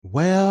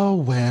Well,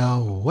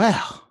 well,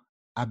 well.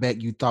 I bet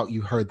you thought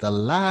you heard the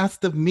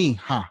last of me,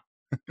 huh?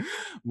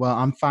 Well,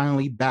 I'm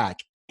finally back,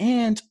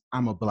 and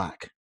I'm a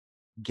black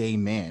gay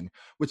man,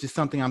 which is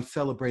something I'm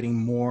celebrating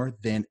more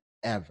than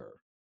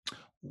ever.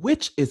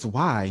 Which is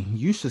why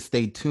you should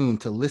stay tuned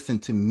to listen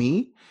to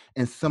me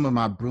and some of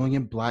my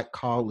brilliant black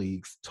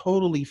colleagues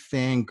totally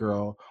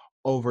fangirl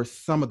over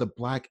some of the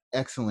black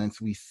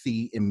excellence we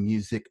see in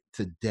music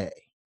today.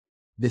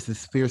 This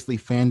is Fiercely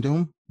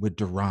Fandom with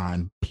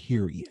Duran,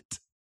 period.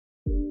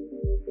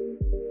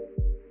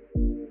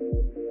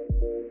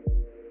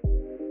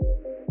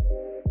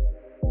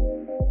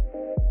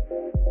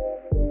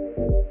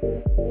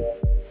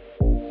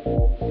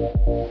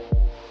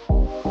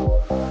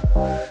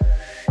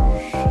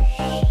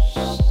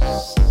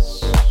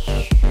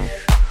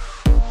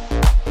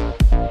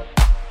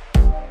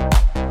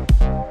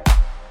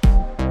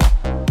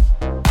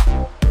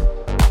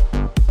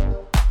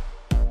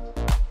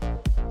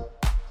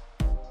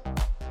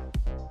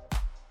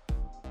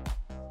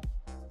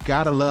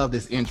 Gotta love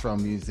this intro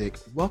music.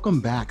 Welcome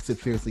back to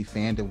Fiercely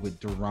Fandom with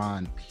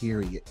Duran,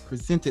 period,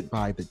 presented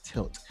by The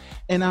Tilt.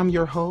 And I'm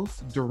your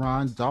host,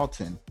 Duran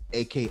Dalton,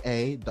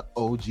 aka the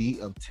OG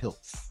of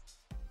Tilts.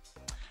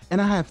 And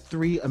I have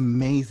three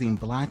amazing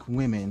black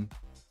women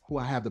who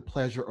I have the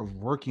pleasure of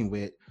working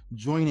with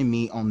joining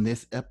me on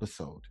this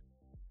episode.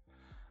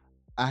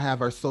 I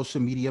have our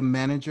social media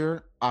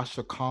manager,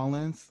 Asha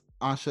Collins.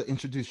 Asha,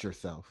 introduce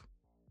yourself.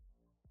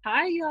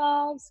 Hi,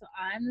 y'all. So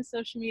I'm the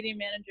social media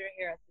manager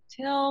here at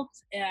The Tilt,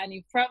 and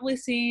you've probably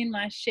seen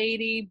my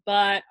shady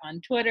butt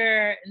on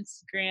Twitter,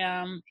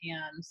 Instagram,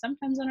 and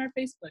sometimes on our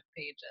Facebook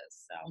pages.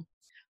 So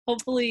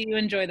hopefully you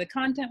enjoy the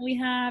content we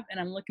have, and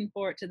I'm looking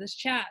forward to this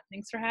chat.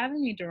 Thanks for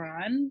having me,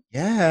 Duran.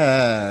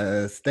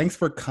 Yes, thanks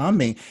for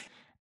coming.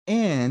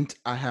 And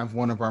I have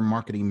one of our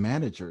marketing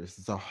managers,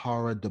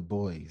 Zahara Du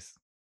Bois.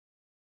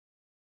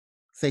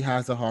 Say hi,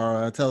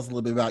 Zahara. Tell us a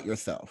little bit about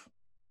yourself.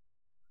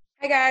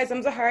 Hi guys,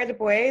 I'm Zahara Du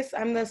Bois.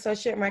 I'm the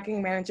Associate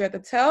Marketing Manager at The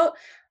Tilt.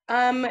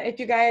 If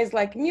you guys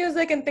like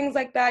music and things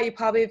like that, you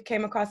probably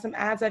came across some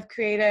ads I've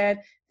created,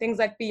 things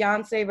like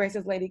Beyonce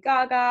versus Lady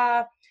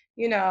Gaga.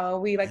 You know,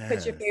 we like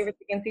put your Yes. favorites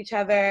against each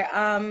other.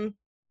 I'm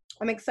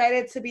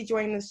excited to be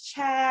joining this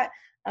chat.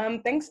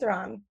 Thanks,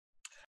 Duran.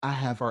 I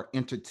have our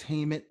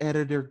entertainment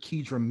editor,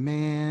 Kedra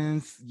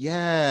Mans.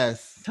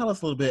 Yes. Tell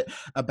us a little bit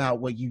about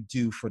what you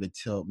do for The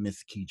Tilt,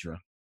 Miss Kedra.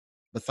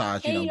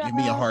 Besides, Hey give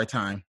me a y'all. hard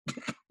time.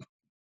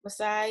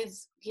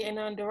 Besides getting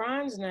on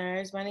Duran's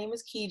nerves, my name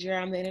is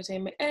Kedra. I'm the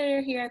entertainment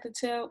editor here at The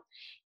Tilt,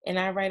 and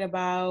I write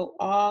about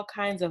all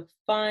kinds of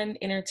fun,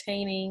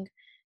 entertaining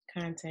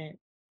content.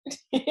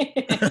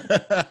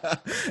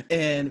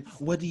 And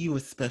what do you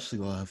especially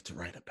love to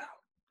write about?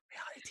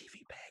 Reality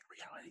TV,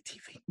 reality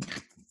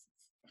TV.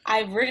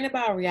 I've written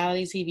about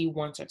reality TV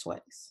once or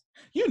twice.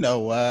 You know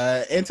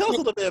what? And tell us a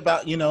little bit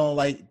about,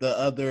 like the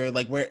other,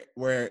 like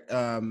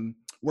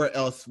where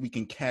else we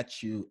can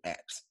catch you at.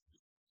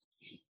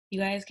 You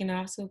guys can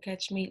also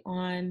catch me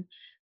on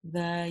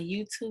the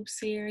YouTube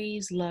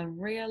series Love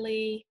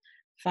Really,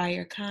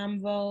 Fire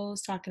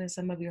Convos, talking to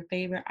some of your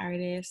favorite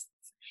artists.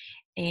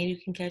 And you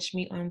can catch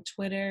me on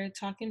Twitter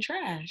talking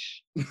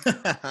trash.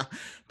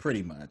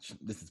 Pretty much.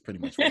 This is pretty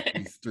much what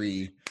these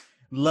three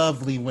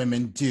lovely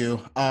women do.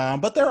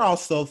 But they're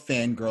also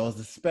fangirls,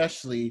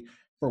 especially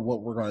for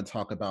what we're going to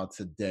talk about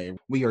today.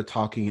 We are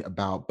talking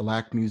about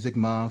Black Music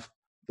Month,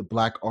 the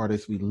Black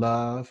artists we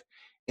love,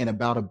 and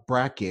about a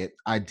bracket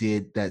I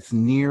did that's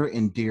near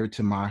and dear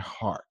to my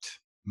heart.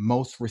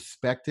 Most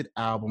respected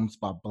albums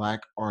by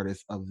Black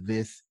artists of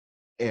this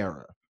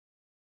era.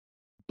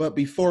 But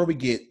before we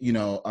get,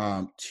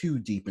 too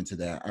deep into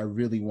that, I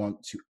really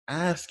want to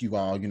ask you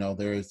all,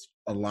 there's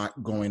a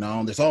lot going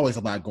on. There's always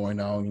a lot going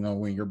on,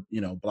 when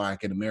you're,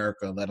 Black in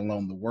America, let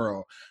alone the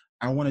world.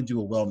 I want to do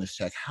a wellness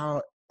check.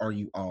 How are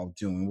you all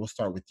doing? We'll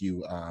start with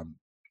you,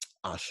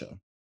 Asha.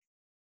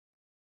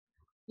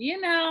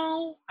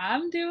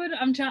 I'm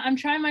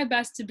trying my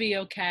best to be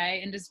okay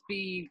and just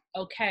be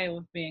okay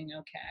with being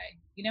okay.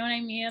 You know what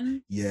I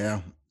mean? Yeah.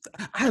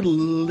 I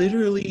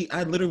literally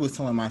was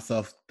telling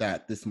myself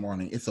that this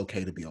morning. It's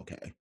okay to be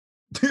okay.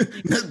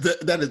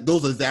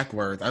 Those exact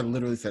words. I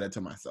literally said it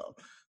to myself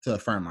to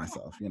affirm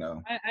myself.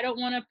 I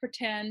don't want to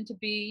pretend to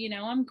be,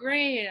 I'm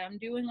great. I'm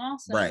doing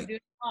awesome. Right.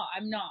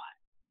 I'm not.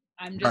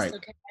 I'm just Right.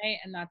 okay,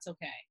 and that's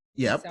okay.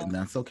 Yep, So, and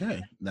that's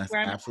okay. That's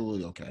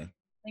absolutely okay.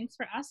 Thanks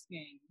for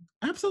asking.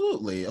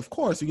 Absolutely. Of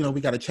course, we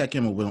got to check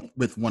in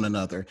with one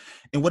another.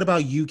 And what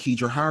about you,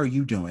 Kedra? How are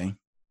you doing?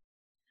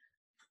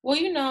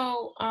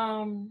 Well,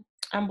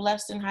 I'm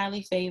blessed and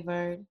highly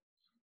favored.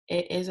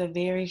 It is a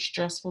very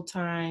stressful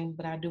time,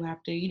 but I do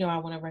have to, I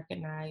want to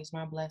recognize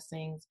my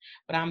blessings.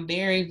 But I'm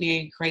very,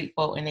 very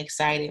grateful and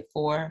excited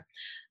for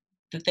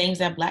the things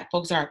that Black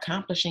folks are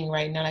accomplishing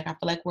right now. Like, I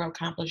feel like we're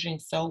accomplishing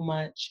so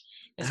much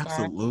as far as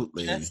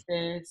Absolutely.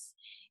 justice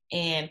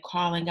and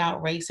calling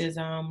out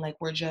racism. Like,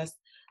 we're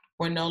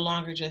no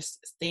longer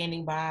just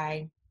standing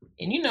by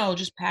and,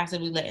 just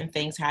passively letting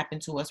things happen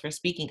to us. We're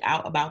speaking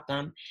out about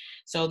them.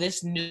 So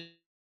this new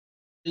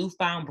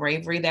newfound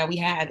bravery that we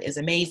have is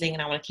amazing,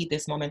 and I want to keep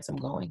this momentum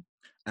going.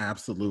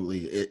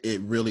 Absolutely.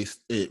 It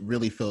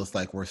really feels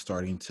like we're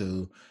starting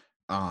to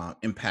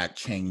impact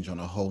change on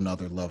a whole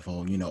nother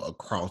level,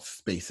 across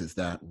spaces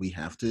that we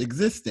have to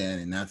exist in.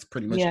 And that's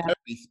pretty much Yeah.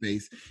 every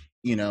space,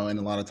 and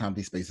a lot of times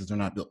these spaces are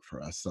not built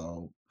for us.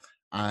 So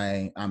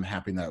I'm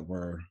happy that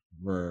we're,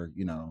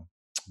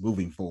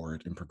 moving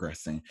forward and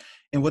progressing.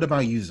 And what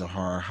about you,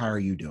 Zahara? How are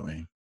you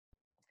doing?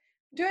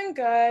 Doing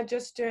good,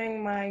 just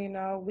doing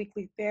my,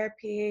 weekly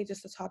therapy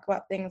just to talk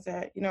about things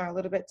that, are a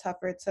little bit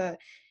tougher to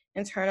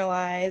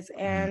internalize. Mhm.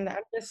 And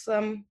I'm just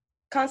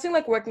constantly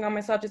like working on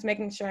myself, just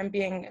making sure I'm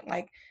being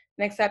like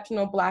an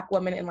exceptional Black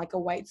woman in like a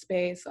white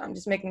space. I'm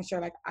just making sure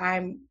like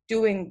I'm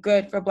doing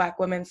good for Black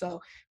women.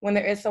 So when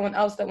there is someone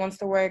else that wants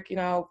to work,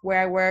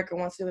 where I work or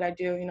wants to do what I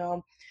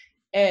do,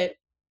 it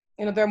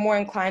they're more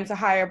inclined to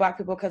hire Black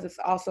people because it's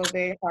also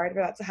very hard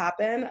for that to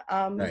happen,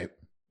 Right.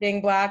 being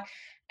Black.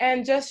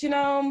 And just,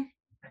 I'm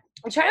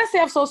trying to stay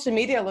off social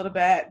media a little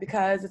bit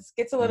because it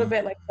gets a little Mhm.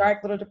 bit like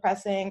dark, a little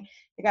depressing.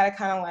 You got to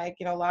kind of like,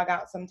 log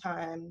out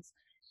sometimes.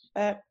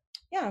 But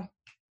yeah.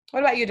 What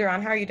about you,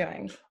 Duran? How are you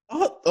doing?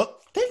 Oh,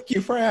 thank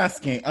you for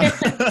asking.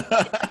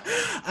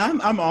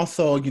 I'm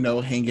also,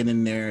 hanging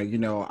in there.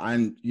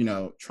 I'm,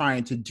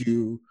 trying to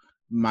do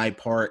my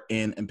part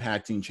in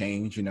impacting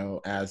change.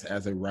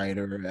 As a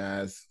writer,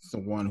 as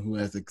someone who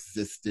has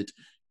existed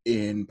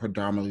in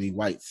predominantly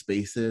white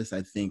spaces.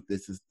 I think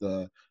this is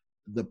the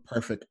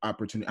perfect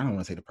opportunity. I don't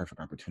want to say the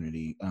perfect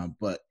opportunity,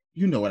 but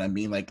you know what I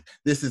mean. Like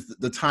this is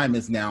the time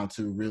is now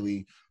to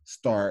really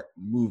start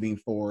moving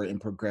forward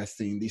and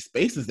progressing these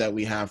spaces that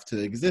we have to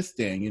exist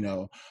in.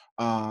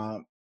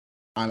 Um,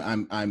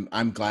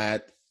 I'm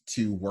glad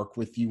to work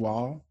with you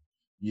all.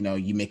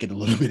 You make it a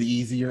little bit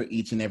easier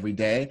each and every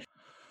day.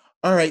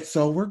 All right,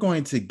 so we're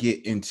going to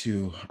get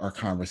into our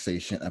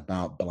conversation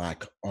about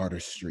Black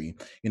artistry.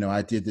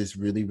 I did this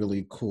really,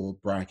 really cool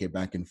bracket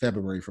back in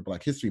February for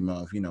Black History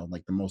Month,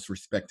 like the most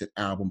respected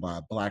album by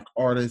a Black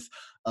artist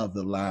of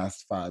the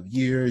last 5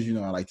 years.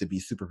 I like to be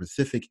super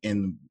specific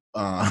in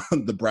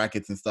the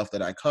brackets and stuff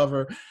that I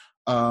cover.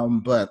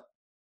 But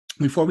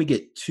before we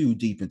get too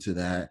deep into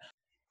that,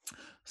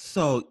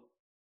 so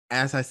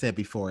as I said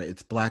before,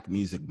 it's Black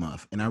Music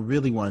Month, and I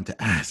really wanted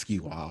to ask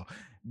you all,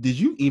 did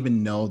you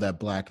even know that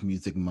Black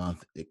Music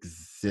Month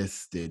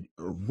existed?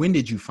 Or when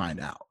did you find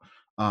out?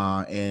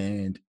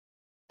 And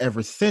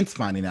ever since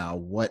finding out,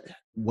 what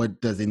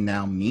does it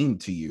now mean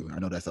to you? I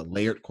know that's a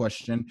layered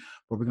question,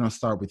 but we're gonna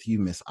start with you,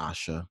 Miss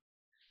Asha.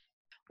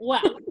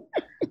 Well,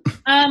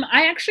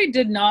 I actually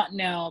did not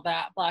know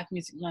that Black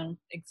Music Month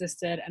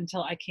existed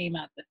until I came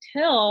at the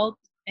Tilt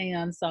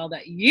and saw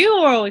that you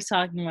were always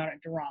talking about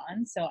it,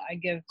 Duran. So I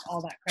give all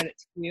that credit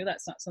to you.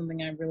 That's not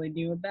something I really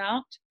knew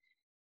about.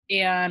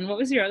 And what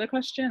was your other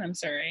question? I'm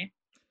sorry.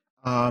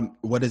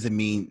 What does it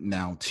mean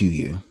now to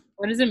you?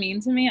 What does it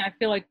mean to me? I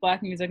feel like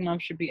Black Music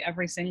Month should be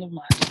every single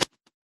month.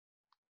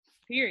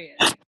 Period.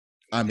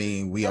 I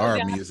mean, we No are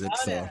doubt music, about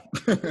so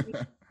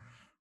it.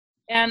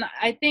 And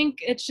I think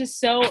it's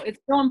so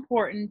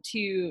important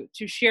to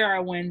share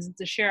our wins and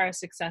to share our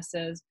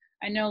successes.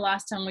 I know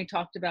last time we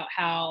talked about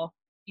how,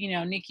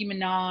 Nicki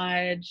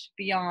Minaj,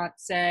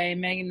 Beyonce,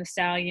 Megan Thee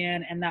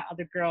Stallion, and that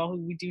other girl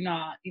who we do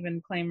not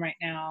even claim right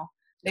now,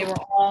 they were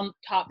all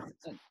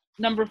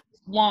number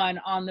one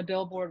on the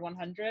Billboard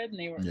 100, and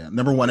they were yeah,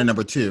 number one and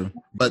number two,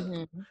 but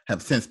Mhm.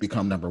 have since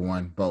become number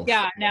one, both.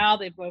 yeah, now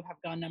they both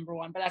have gone number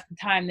one, but at the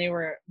time they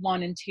were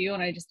 1 and 2,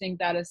 and I just think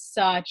that is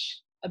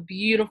such a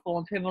beautiful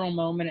and pivotal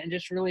moment, and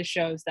just really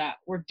shows that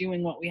we're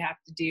doing what we have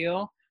to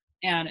do,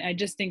 and I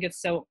just think it's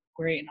so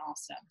great and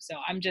awesome. So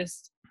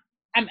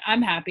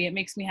I'm happy. It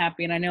makes me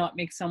happy, and I know it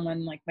makes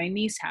someone like my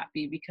niece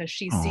happy because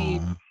she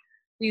sees Oh,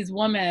 these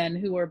women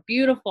who are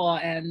beautiful,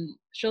 and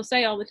she'll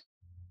say all the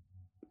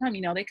time,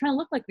 they kind of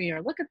look like me,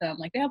 or look at them,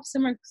 like they have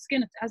similar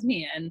skin as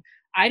me, and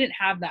I didn't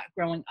have that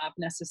growing up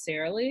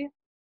necessarily.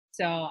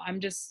 So it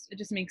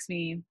just makes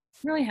me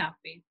really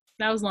happy.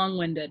 That was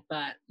long-winded,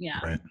 but yeah.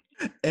 right.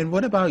 And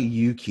what about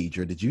you,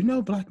 Keidra? Did you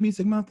know Black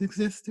Music Month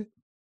existed?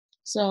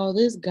 So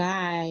this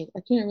guy, I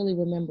can't really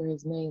remember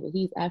his name, but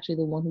he's actually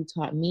the one who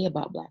taught me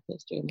about Black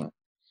History Month.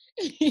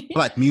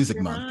 Black Music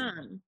Month.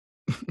 Duran.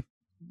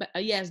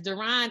 But yes,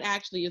 Duran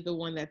actually is the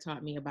one that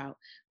taught me about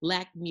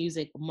Black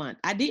Music Month.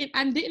 I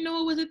didn't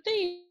know it was a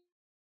thing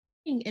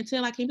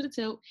until I came to the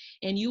Tilt,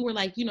 and you were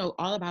like,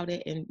 all about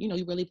it, and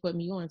you really put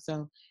me on.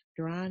 So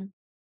Duran,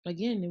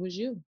 again, it was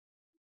you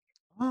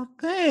Oh,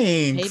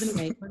 thanks. paving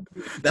the way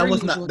That per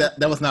was not usual.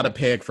 that was not a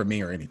peg for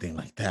me or anything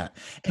like that.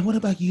 And what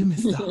about you,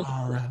 Miss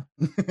Zahara?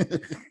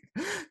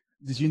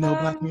 Did you know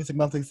Black Um, Music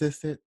Month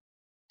existed?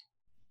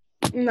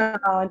 no,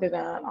 I did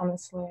not,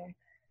 honestly.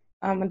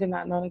 I did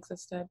not know it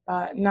existed.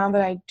 But now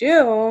that I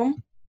do,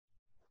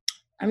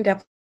 I'm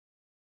definitely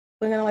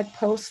gonna like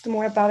post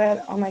more about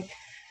it on like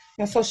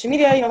social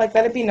media, like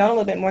let it be known a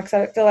little bit more because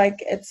I feel like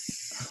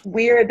it's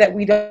weird that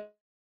we don't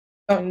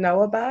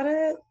know about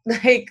it.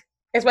 Like,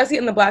 especially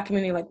in the Black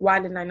community, like why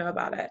didn't I know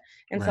about it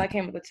until I Right.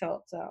 came with the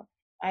Tilt? So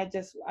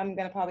I'm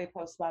gonna probably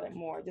post about it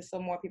more just so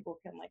more people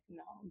can like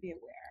be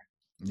aware.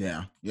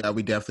 Yeah, yeah,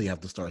 we definitely have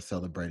to start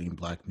celebrating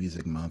Black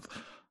Music Month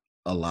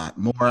a lot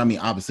more. I mean,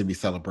 obviously we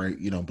celebrate,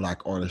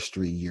 Black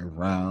artistry year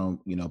round,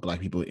 Black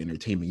people in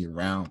entertainment year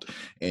round.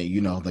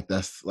 And like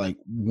that's like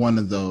one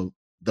of the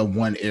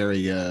one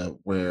area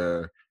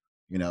where,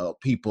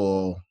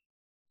 people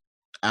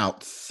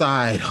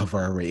outside of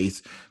our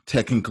race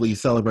technically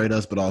celebrate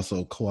us, but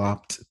also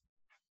co-opt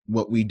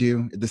what we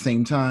do at the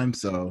same time.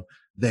 So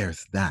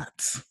there's that.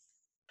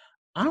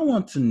 I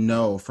want to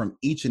know from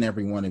each and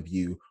every one of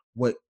you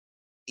what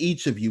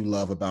each of you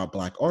love about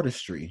Black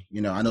artistry.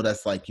 I know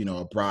that's like,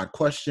 a broad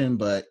question,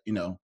 but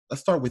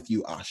let's start with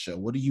you, Asha.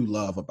 What do you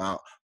love about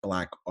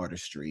Black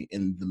artistry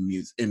in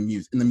the in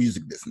the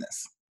music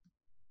business?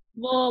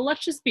 Well,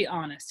 let's just be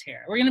honest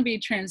here. We're going to be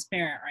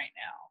transparent right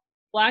now.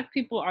 Black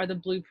people are the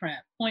blueprint,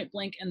 point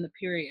blank in the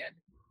period.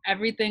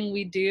 Everything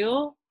we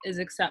do is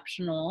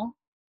exceptional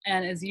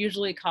and is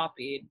usually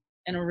copied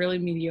in a really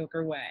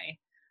mediocre way.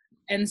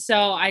 And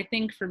so I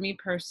think for me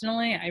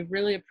personally, I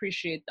really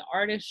appreciate the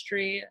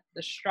artistry,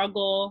 the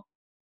struggle,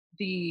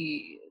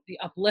 the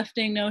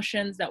uplifting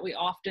notions that we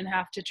often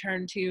have to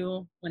turn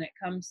to when it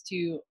comes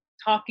to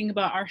talking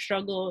about our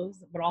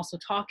struggles, but also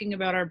talking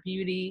about our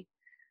beauty.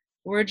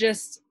 We're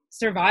just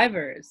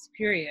survivors,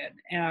 period.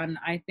 And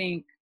I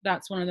think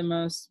that's one of the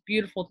most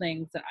beautiful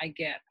things that I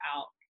get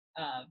out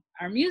of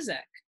our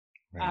music.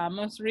 Right.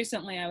 Most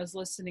recently, I was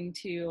listening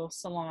to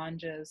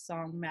Solange's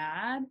song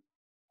Mad,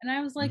 and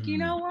I was like, you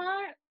Mm. know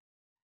what?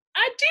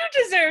 I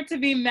do deserve to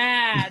be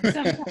mad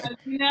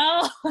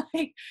sometimes,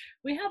 like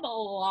we have a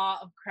lot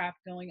of crap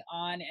going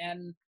on.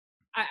 And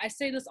I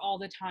say this all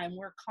the time.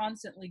 We're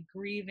constantly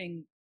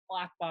grieving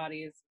Black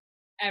bodies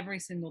every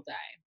single day.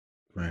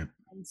 Right.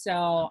 And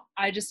so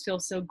I just feel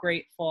so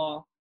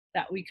grateful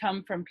that we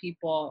come from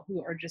people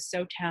who are just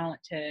so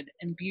talented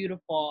and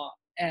beautiful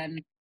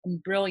and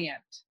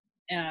brilliant.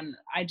 And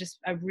I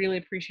really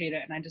appreciate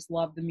it. And I just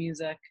love the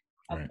music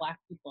of Right. Black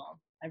people.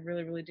 I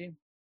really, really do.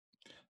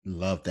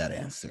 Love that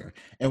answer.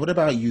 And what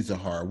about you,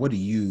 Zahar? What do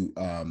you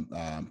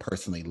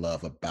personally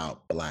love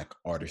about Black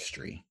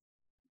artistry?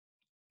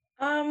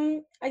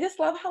 I just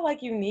love how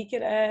like unique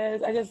it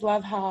is. I just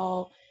love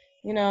how,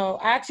 I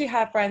actually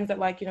have friends that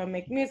like,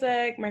 make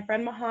music. My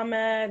friend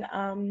Mohammed,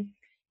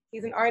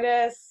 he's an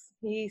artist.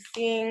 He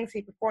sings,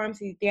 he performs,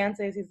 he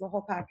dances, he's the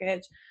whole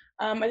package.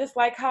 I just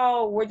like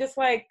how we're just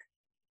like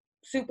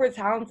super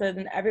talented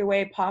in every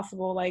way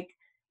possible. Like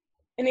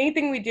in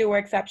anything we do, we're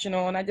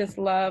exceptional. And I just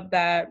love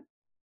that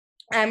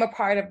I'm a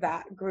part of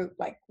that group.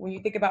 Like when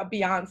you think about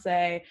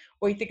Beyonce,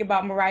 or you think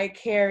about Mariah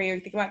Carey, or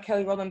you think about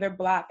Kelly Rowland, they're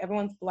Black.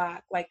 Everyone's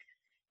Black. Like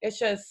it's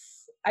just,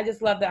 I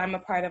just love that I'm a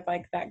part of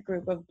like that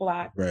group of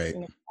Black, Right.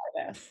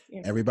 artists.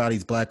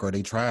 Everybody's Black, or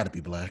they try to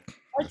be Black.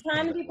 We're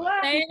trying to be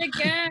Black. Say it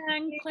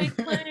again, clink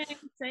clink.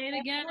 Say it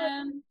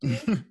again.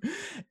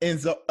 And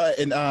so,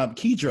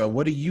 Kedra,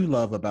 what do you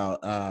love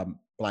about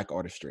Black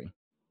artistry?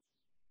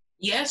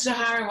 Yes,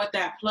 Zahara, with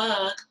that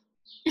plug.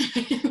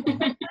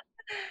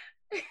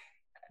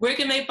 Where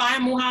can they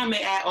find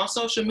Muhammad at on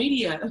social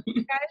media?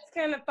 You guys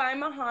can find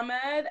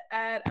Muhammad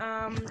at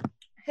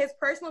his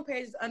personal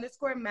page is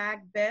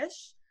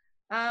 _magbish.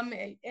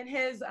 In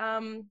his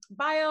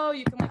bio,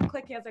 you can like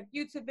click. He has like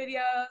YouTube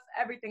videos,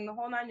 everything, the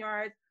whole 9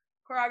 yards,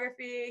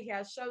 choreography. He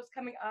has shows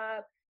coming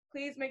up.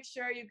 Please make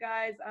sure you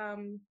guys,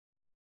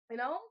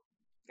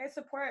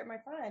 support my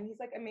friend. He's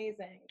like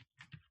amazing.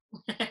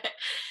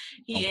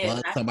 He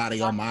is.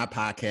 Somebody on my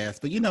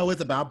podcast, but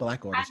it's about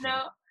Black artistry. I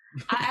know.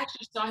 I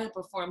actually saw him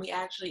perform. He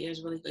actually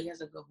is really good. He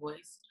has a good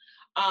voice.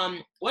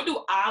 What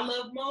do I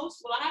love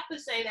most? Well, I have to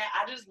say that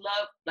I just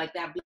love like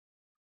that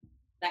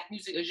Black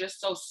music is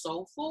just so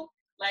soulful.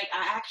 Like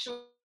I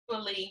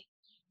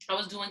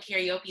was doing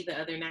karaoke the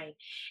other night,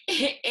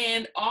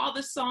 and all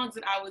the songs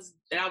that I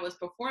was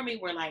performing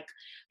were like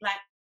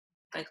Black,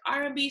 like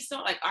R&B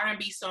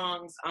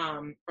songs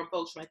from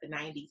folks from like the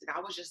 90s, and I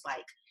was just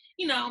like,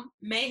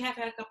 may have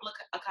had a couple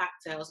of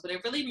cocktails, but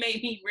it really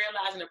made me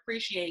realize and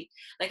appreciate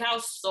like how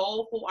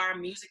soulful our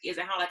music is,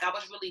 and how like I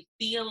was really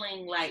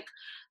feeling like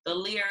the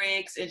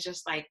lyrics and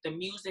just like the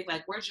music.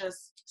 Like we're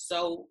just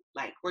so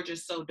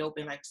dope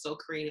and like so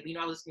creative.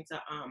 I was listening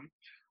to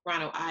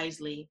Ronald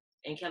Isley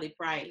and Kelly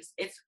Price.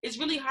 It's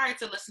really hard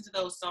to listen to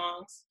those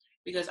songs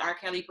because R.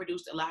 Kelly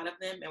produced a lot of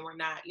them, and we're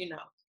not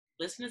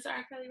listening to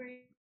R. Kelly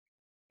right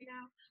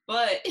now.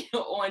 But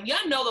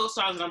y'all know those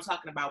songs that I'm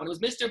talking about, when it was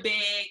Mr.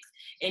 Biggs,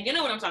 and you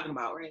know what I'm talking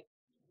about, right?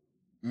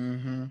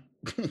 Mm-hmm.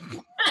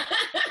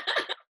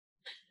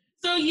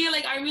 So yeah,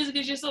 like our music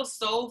is just so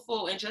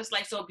soulful and just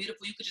like so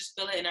beautiful. You could just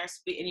feel it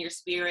in your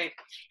spirit,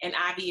 and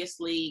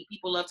obviously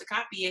people love to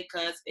copy it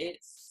because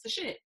it's the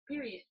shit.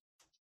 Period.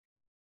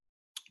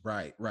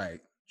 Right.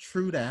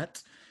 True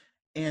that.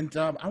 And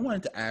I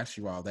wanted to ask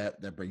you all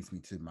that brings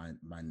me to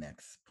my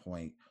next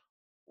point.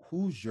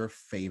 Who's your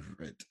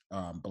favorite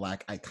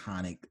Black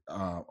iconic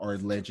or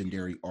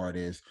legendary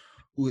artist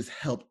who has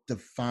helped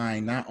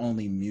define not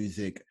only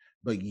music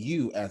but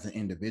you as an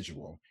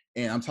individual?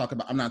 And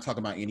I'm not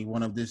talking about any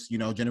one of this,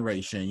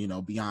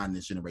 generation, beyond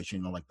this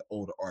generation, like the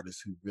older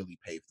artists who really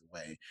paved the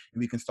way. And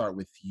we can start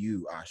with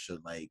you,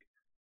 Asha. Like,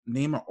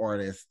 name an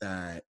artist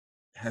that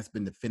has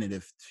been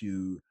definitive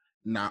to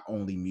not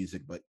only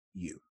music but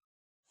you.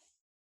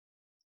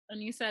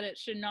 And you said it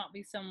should not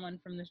be someone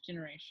from this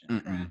generation,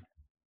 Mm-mm.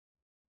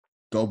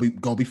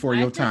 correct? Go before I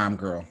your think time,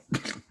 girl.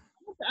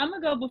 I'm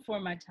gonna go before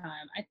my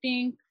time. I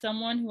think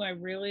someone who I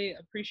really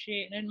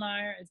appreciate and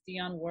admire is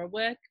Dionne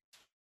Warwick.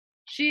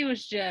 She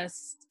was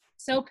just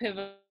so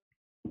pivotal.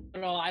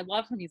 I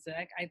love her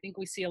music. I think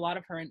we see a lot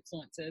of her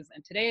influences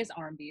in today's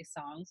R&B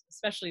songs,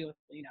 especially with,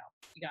 you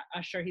got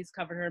Usher. He's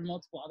covered her and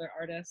multiple other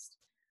artists.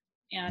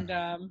 And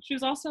she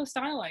was also a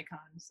style icon.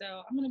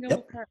 So I'm going to go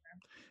Yep. with her.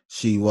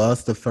 She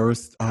was the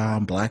first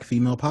Black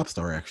female pop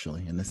star,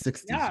 actually, in the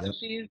 60s. Yeah, Yep.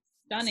 she's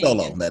stunning.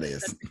 Solo, and that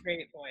is. Such a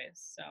great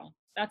voice. So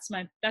that's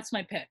my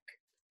pick.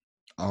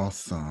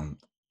 Awesome.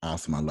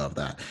 Awesome. I love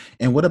that.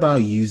 And what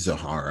about you,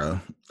 Zahara,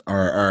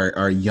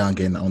 our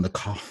youngin on the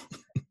call?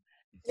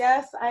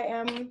 Yes, I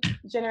am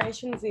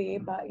Generation Z,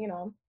 but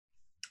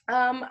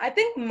I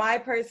think my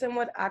person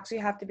would actually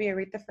have to be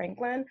Aretha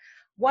Franklin.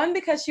 One,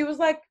 because she was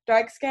like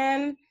dark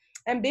skinned,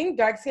 and being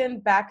dark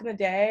skinned back in the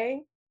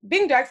day,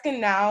 being dark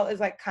skinned now is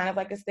like kind of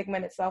like a stigma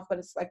in itself, but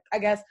it's like, I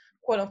guess,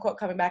 quote unquote,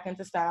 coming back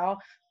into style.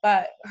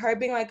 But her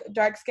being like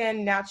dark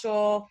skinned,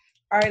 natural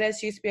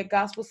artist, she used to be a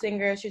gospel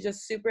singer. She's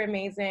just super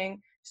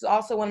amazing. She's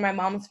also one of my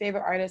mom's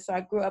favorite artists, so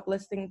I grew up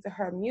listening to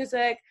her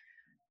music.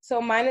 So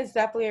mine is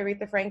definitely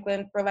Aretha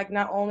Franklin for like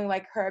not only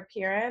like her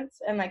appearance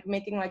and like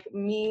making like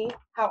me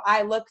how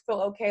I look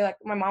feel okay. Like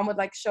my mom would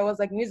like show us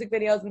like music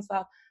videos and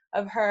stuff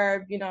of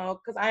her,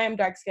 because I am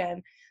dark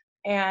skinned,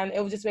 and it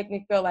would just make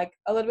me feel like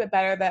a little bit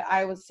better that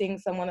I was seeing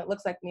someone that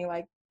looks like me.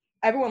 Like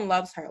everyone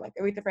loves her. Like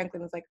Aretha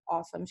Franklin is like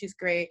awesome. She's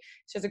great.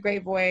 She has a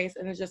great voice,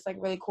 and it's just like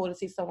really cool to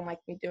see someone like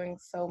me doing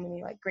so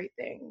many like great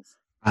things.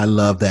 I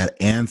love that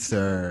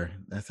answer.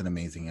 That's an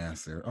amazing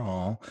answer.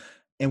 Oh,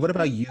 and what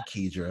about you,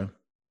 Keidra?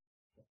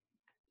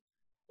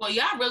 Well,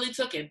 y'all really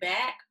took it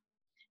back.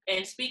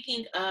 And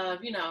speaking of,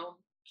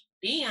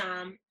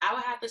 Beyonce, I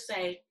would have to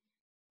say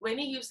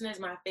Whitney Houston is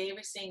my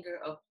favorite singer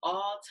of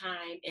all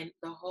time in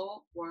the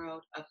whole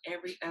world of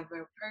every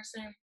ever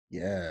person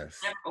Yes.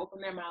 ever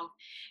opened their mouth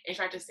and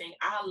tried to sing.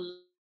 I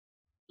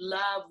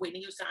love Whitney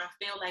Houston. I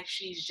feel like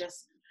she's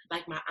just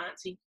like my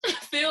auntie.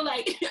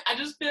 I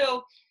just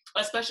feel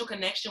a special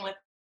connection with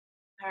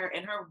her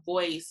and her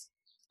voice,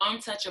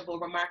 untouchable,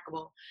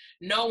 remarkable.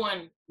 No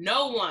one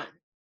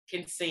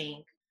can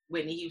sing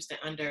Whitney Houston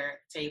under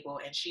table,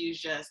 and she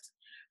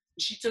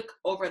took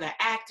over the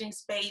acting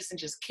space and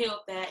just killed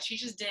that. She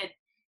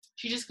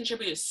just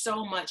contributed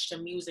so much to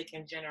music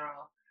in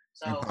general.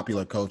 So And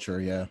popular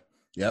culture, yeah.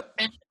 Yep.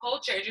 And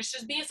culture,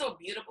 just being so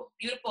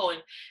beautiful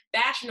and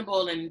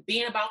fashionable and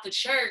being about the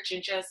church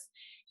and just,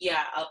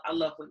 yeah, I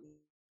love Whitney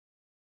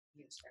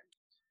Houston.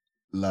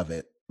 Love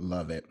it.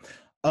 Love it.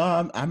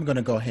 I'm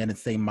gonna go ahead and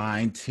say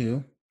mine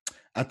too.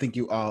 I think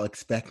you all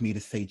expect me to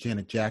say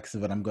Janet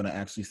Jackson, but I'm going to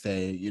actually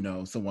say,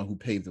 someone who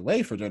paved the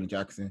way for Janet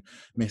Jackson,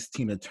 Miss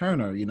Tina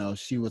Turner.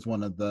 She was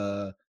one of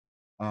the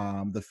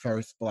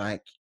first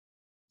Black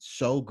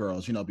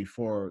showgirls.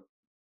 Before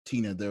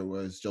Tina, there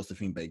was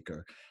Josephine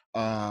Baker.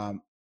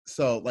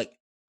 So, like,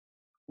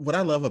 what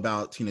I love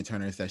about Tina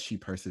Turner is that she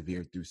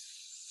persevered through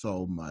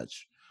so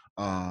much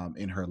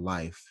in her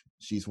life.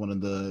 She's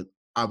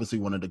obviously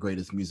one of the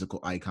greatest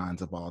musical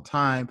icons of all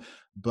time,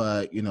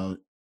 but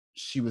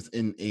she was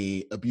in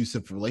a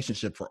abusive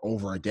relationship for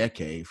over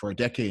for a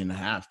decade and a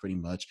half, pretty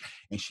much,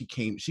 and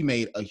she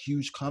made a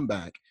huge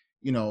comeback.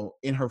 In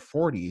her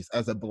 40s,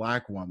 as a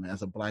Black woman,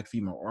 as a Black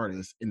female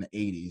artist in the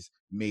 80s,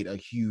 made a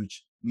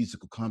huge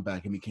musical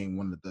comeback and became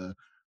one of the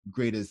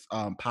greatest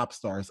pop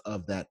stars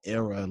of that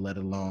era, let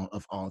alone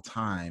of all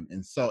time.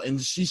 And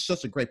she's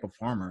such a great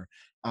performer.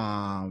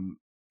 And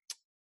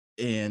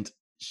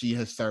she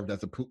has served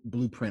as a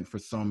blueprint for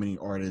so many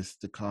artists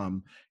to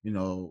come,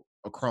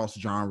 across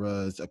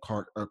genres,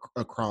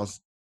 across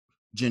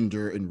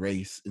gender and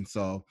race. And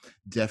so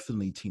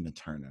definitely Tina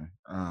Turner.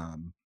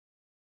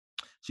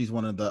 She's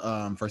one of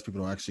the first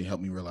people to actually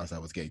help me realize I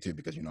was gay too,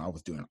 because I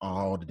was doing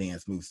all the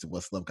dance moves to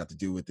What's Love Got to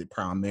Do with It,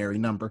 Proud Mary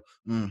number.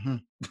 Mm-hmm.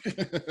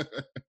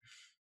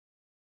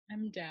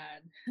 I'm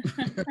dead.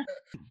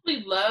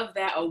 We love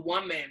that a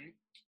woman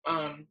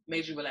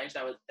made you realize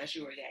that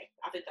you were gay.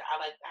 I think that I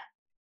like that.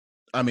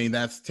 I mean,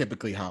 that's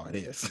typically how it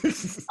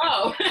is.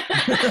 Oh.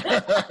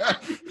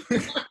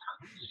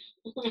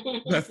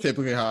 That's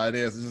typically how it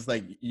is. It's just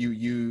like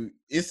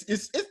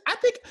it's I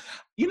think,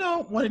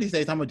 one of these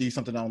days I'm gonna do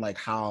something on like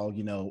how,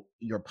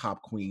 your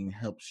pop queen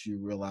helps you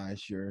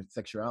realize your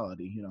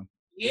sexuality,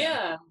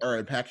 Yeah. Or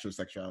impacts your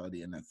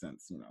sexuality in that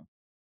sense,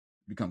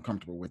 become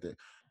comfortable with it.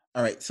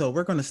 All right, so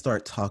we're going to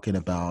start talking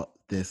about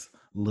this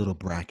little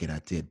bracket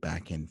I did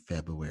back in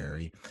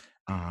February.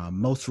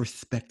 Most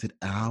respected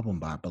album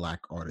by Black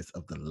artists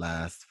of the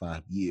last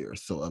 5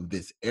 years, so of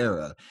this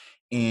era.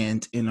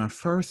 And in our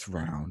first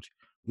round,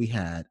 we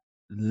had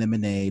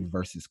Lemonade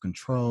versus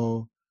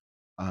Control,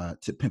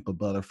 To Pimp a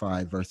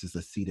Butterfly versus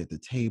A Seat at the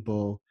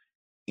Table,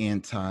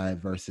 Anti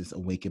versus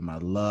Awaken My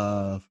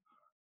Love,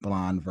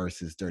 Blonde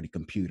versus Dirty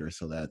Computer.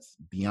 So that's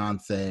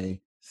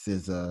Beyonce,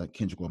 SZA,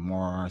 Kendrick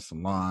Lamar,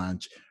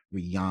 Solange,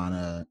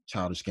 Rihanna,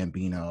 Childish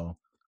Gambino,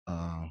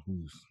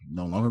 who's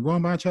no longer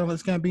going by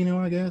Childish Gambino,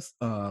 I guess,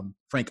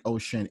 Frank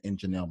Ocean, and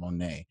Janelle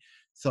Monáe.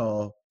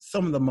 So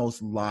some of the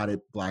most lauded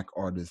Black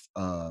artists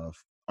of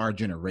our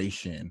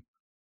generation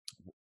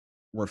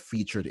were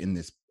featured in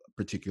this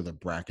particular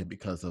bracket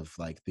because of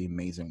like the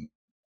amazing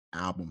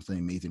albums and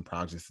amazing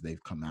projects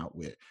they've come out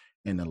with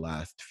in the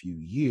last few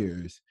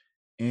years.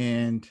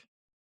 And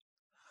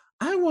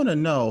I want to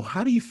know,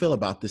 how do you feel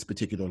about this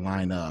particular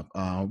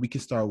lineup? We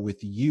can start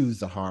with you,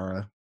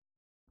 Zahara.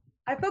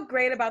 I feel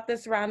great about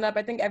this roundup.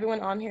 I think everyone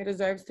on here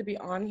deserves to be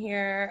on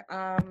here.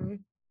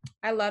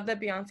 I love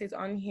that Beyonce's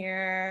on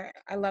here.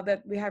 I love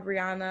that we have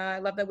Rihanna. I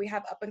love that we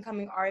have up and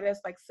coming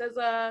artists like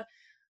SZA.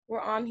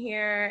 We're on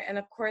here, and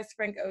of course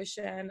Frank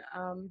Ocean.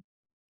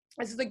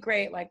 This is a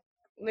great, like,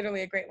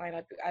 literally a great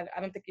lineup. I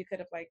don't think you could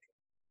have like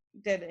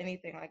did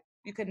anything, like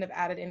you couldn't have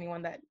added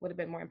anyone that would have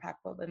been more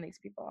impactful than these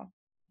people.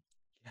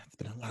 Yeah, it's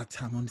been a lot of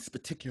time on this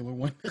particular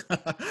one.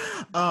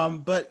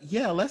 But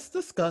yeah, let's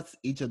discuss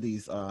each of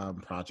these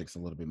projects a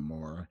little bit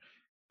more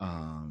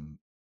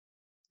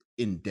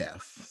in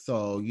depth.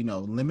 So,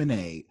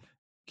 Lemonade.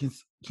 Can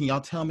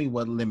y'all tell me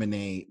what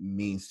Lemonade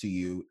means to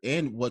you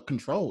and what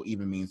Control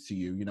even means to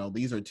you?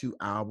 These are two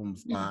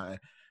albums by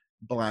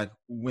Black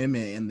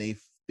women, and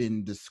they've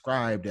been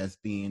described as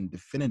being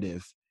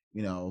definitive,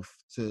 in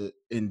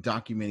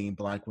documenting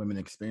Black women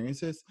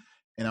experiences.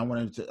 And I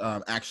wanted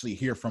to actually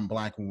hear from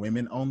Black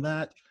women on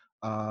that.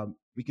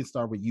 We can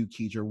start with you,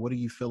 Keidra. What do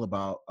you feel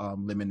about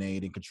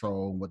Lemonade and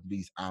Control? What do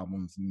these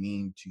albums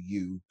mean to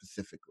you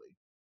specifically?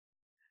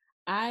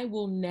 I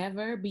will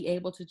never be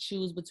able to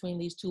choose between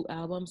these two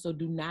albums, so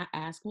do not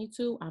ask me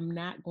to. I'm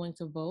not going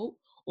to vote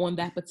on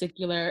that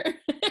particular.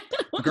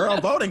 Girl,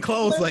 voting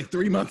closed like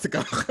 3 months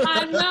ago.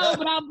 I know,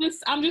 but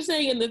I'm just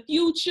saying in the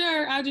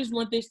future, I just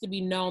want this to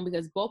be known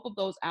because both of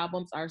those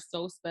albums are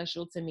so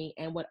special to me.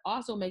 And what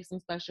also makes them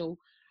special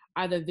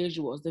are the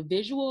visuals. The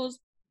visuals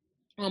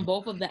on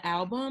both of the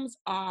albums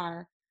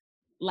are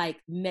like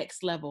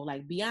next level.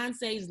 Like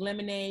Beyonce's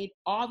Lemonade,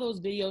 all those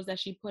videos that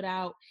she put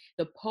out,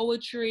 the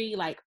poetry,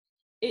 like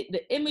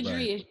the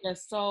imagery is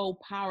just so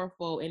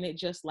powerful, and it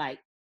just like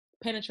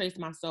penetrates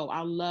my soul.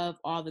 I love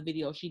all the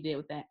videos she did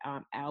with that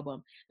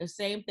album. The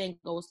same thing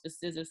goes for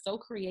SZA. So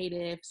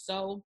creative,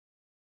 so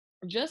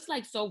just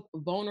like so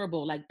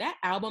vulnerable. Like that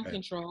album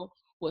Control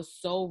was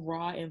so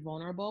raw and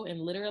vulnerable,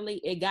 and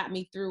literally it got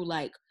me through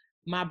like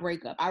my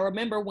breakup. I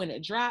remember when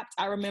it dropped.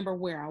 I remember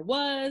where I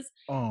was.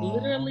 Aww.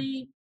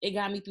 Literally, it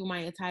got me through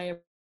my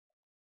entire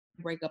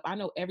breakup. I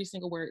know every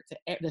single word to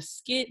the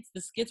skits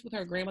with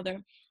her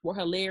grandmother were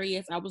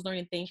hilarious. I was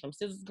learning things from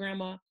SZA's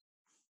grandma,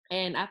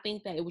 and I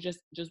think that it was just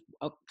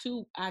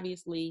two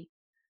obviously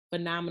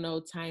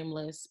phenomenal,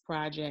 timeless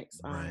projects.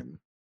 Right.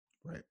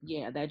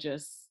 Yeah, that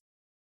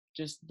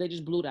they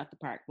just blew it out the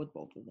park with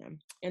both of them,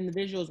 and the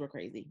visuals were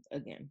crazy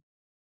again.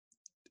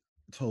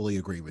 Totally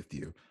agree with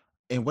you.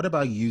 And what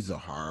about you,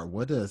 Zahara?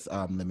 What does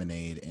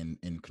Lemonade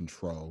and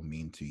Control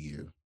mean to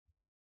you?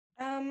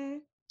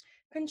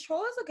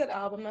 Control is a good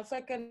album. That's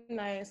like a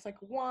nice like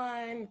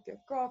wine with your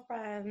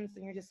girlfriends,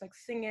 and you're just like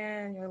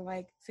singing. You're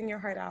like sing your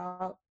heart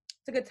out.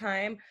 It's a good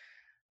time.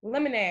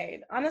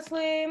 Lemonade.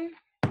 Honestly,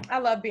 I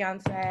love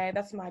Beyonce.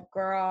 That's my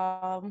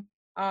girl.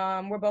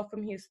 We're both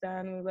from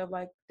Houston. We live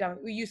like down.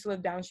 We used to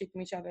live down the street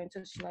from each other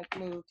until she like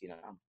moved,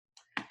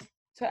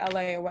 to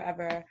LA or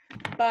whatever.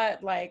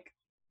 But like,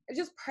 it's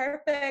just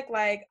perfect.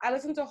 Like I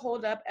listen to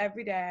Hold Up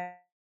every day.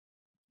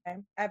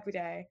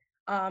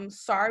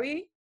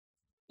 Sorry.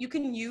 You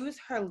can use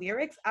her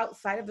lyrics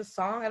outside of the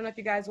song. I don't know if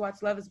you guys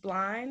watch Love is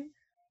Blind,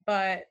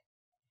 but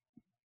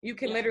you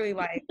can literally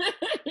like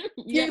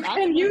you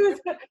can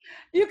use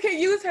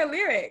her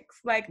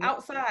lyrics like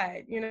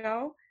outside,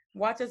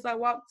 Watch as I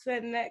walk to the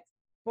next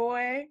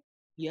boy.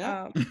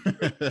 Yeah.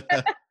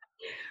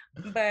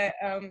 But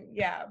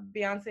yeah,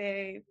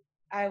 Beyonce,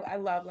 I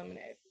love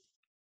Lemonade.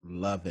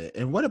 Love it.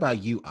 And what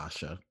about you,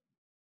 Asha?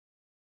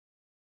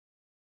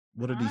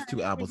 What do these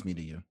two albums mean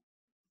to you?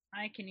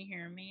 Hi, can you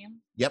hear me?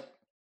 Yep.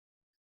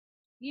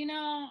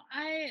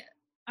 I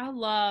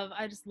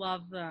just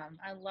love them.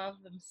 I love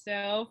them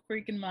so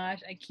freaking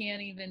much. I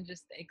can't even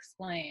just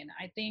explain.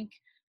 I think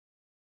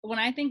when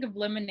I think of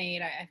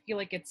Lemonade, I feel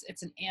like it's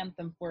an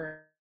anthem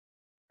for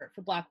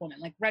Black women,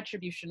 like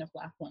retribution of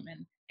Black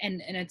women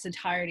and in its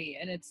entirety.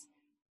 And it's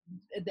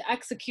the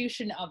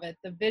execution of it,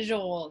 the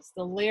visuals,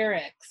 the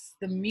lyrics,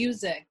 the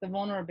music, the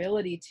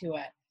vulnerability to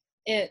it.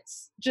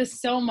 It's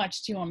just so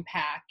much to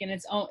unpack. And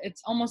it's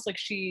almost like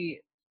she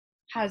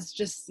has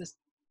just this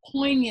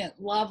poignant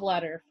love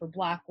letter for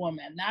Black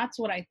women. That's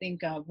what I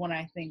think of when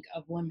I think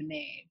of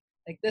Lemonade.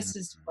 Like, this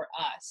is for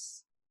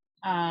us.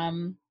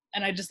 And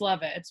I just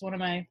love it. It's one of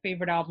my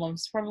favorite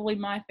albums, probably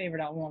my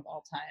favorite album of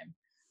all time.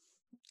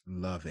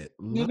 Love it.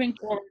 Moving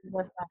forward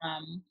with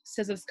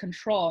SZA's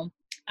Control,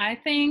 I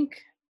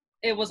think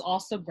it was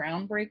also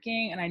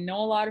groundbreaking. And I know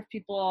a lot of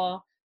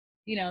people,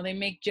 they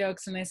make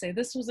jokes and they say,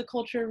 this was a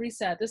cultural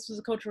reset. This was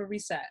a cultural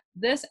reset.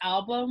 This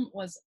album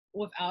was,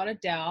 without a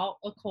doubt,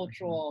 a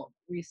cultural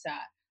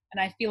reset.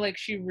 And I feel like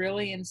she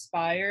really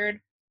inspired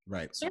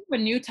Right. sort of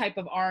a new type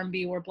of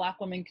R&B where Black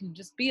women can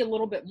just be a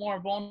little bit more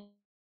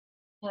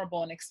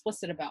vulnerable and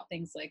explicit about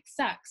things like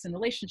sex and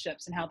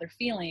relationships and how they're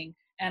feeling.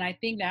 And I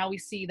think now we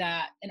see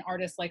that in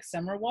artists like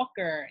Summer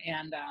Walker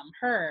and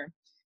her.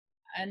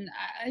 And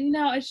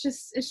it's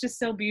just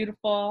so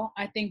beautiful.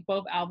 I think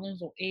both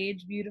albums will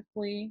age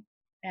beautifully,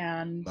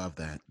 and Love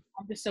that.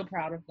 I'm just so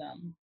proud of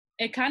them.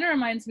 It kind of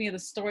reminds me of the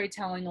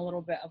storytelling a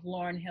little bit of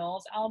Lauryn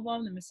Hill's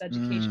album, The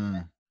Miseducation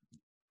and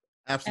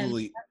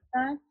Absolutely.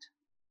 Effect.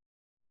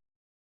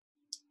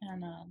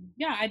 And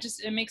yeah,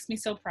 it makes me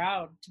so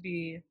proud to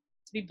be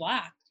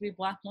Black, to be a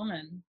Black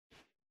woman.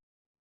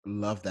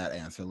 Love that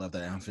answer. Love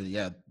that answer.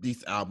 Yeah,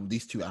 these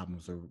two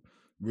albums are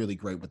really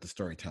great with the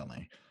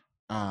storytelling.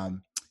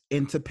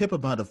 And To Pimp a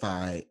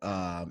Butterfly,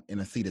 in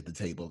A Seat at the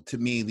Table. To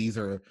me, these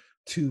are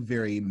two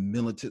very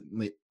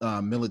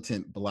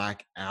militant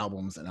Black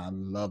albums, and I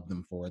love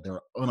them for it.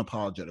 They're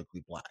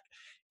unapologetically Black.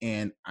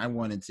 And I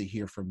wanted to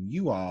hear from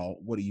you all.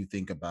 What do you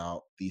think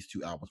about these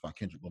two albums by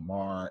Kendrick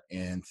Lamar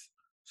and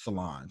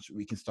Solange?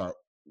 We can start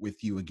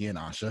with you again,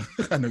 Asha.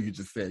 I know you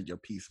just said your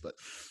piece, but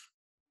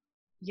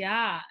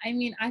Yeah, I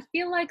mean, I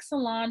feel like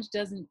Solange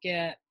doesn't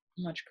get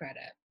much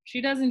credit. She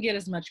doesn't get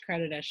as much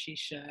credit as she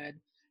should.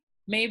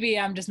 Maybe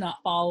I'm just not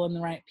following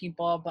the right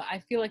people, but I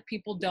feel like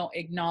people don't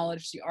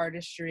acknowledge the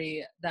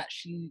artistry that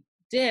she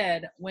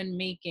did when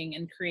making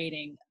and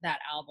creating that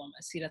album,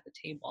 A Seat at the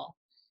Table.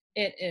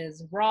 It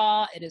is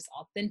raw, it is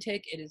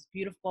authentic, it is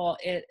beautiful,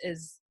 it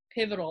is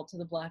pivotal to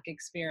the Black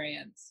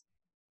experience.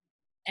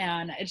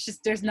 And it's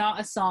just, there's not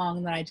a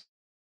song that I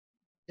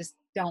just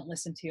don't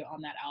listen to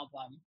on that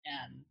album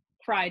and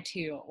cry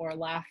to or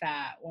laugh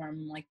at, or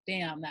I'm like,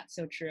 damn, that's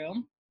so true.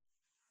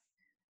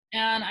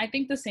 And I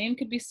think the same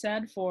could be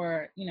said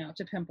for,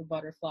 To Pimp a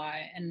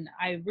Butterfly. And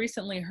I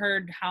recently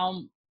heard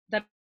how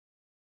that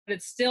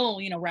it's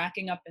still,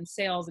 racking up in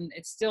sales, and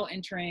it's still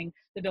entering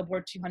the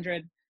Billboard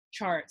 200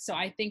 chart. So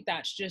I think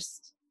that's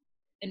just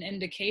an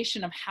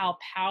indication of how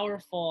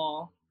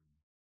powerful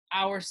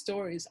our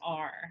stories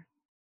are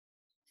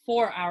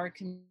for our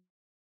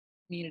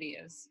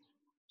communities,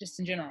 just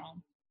in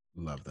general.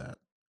 love that.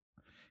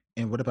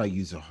 And what about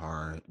you,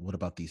 Zahar? What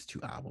about these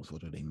two albums?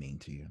 What do they mean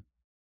to you?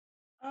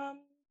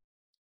 Um,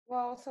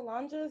 well,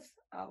 Solange's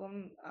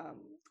album,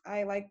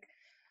 I like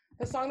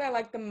the song that I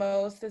like the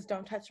most is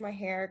 "Don't Touch My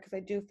Hair" because I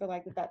do feel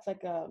like that's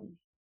like a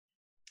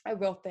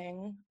real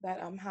thing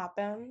that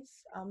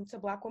happens to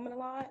Black women a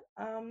lot.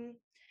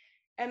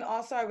 And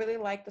also, I really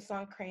like the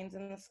song "Cranes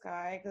in the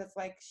Sky" because it's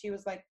like she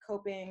was like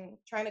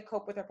trying to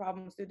cope with her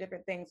problems through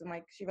different things, and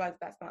like she realized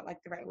that's not like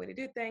the right way to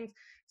do things.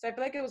 So I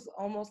feel like it was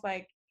almost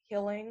like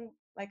healing,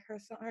 like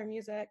her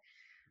music.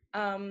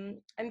 And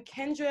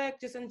Kendrick,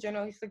 just in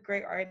general, he's a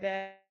great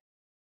artist.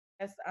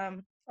 I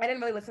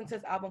didn't really listen to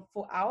his album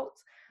full out,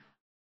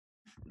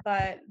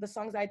 but the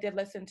songs I did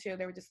listen to,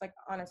 they were just like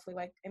honestly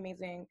like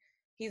amazing.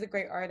 He's a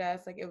great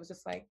artist. Like it was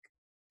just like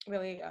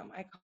really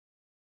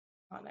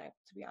iconic,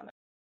 to be honest.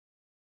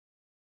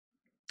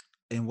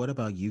 And what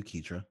about you,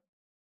 Keitra?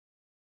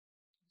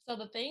 So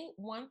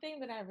one thing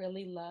that I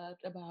really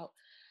loved about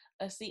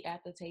A Seat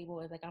at the Table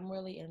is like I'm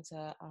really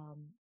into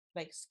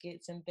like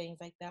skits and things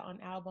like that on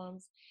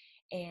albums,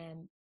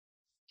 and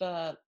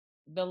the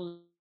the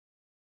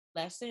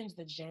lessons,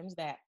 the gems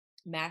that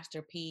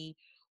Master P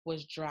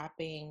was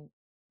dropping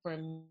for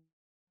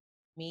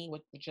me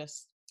with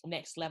just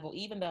next level.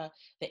 Even the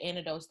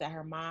antidotes that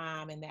her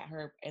mom and that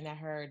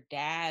her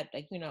dad,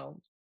 like,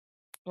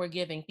 were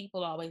giving.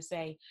 People always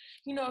say,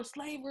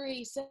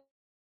 slavery,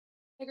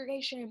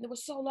 segregation, it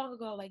was so long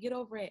ago, like get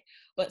over it.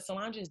 But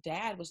Solange's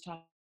dad was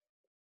talking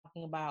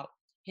about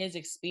his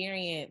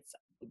experience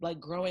like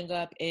growing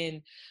up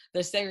in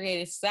the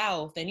segregated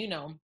South, and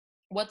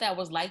what that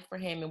was like for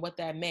him and what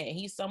that meant.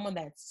 He's someone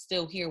that's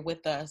still here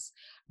with us,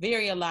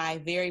 very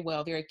alive, very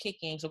well, very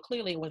kicking. So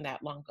clearly it wasn't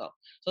that long ago.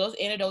 So those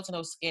anecdotes and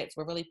those skits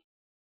were really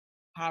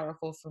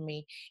powerful for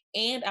me.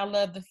 And I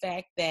love the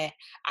fact that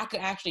I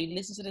could actually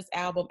listen to this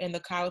album in the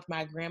car with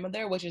my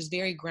grandmother, which is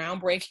very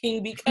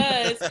groundbreaking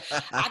because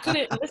I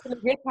couldn't listen to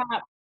hip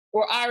hop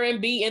or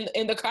R&B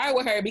in the car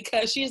with her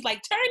because she's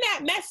like, turn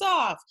that mess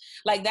off.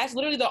 Like that's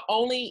literally the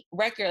only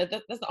record,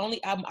 that's the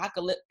only album I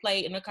could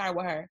play in the car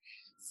with her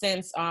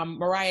since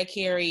Mariah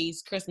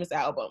Carey's Christmas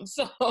album.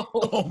 So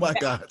Oh my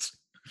gosh.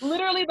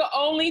 literally the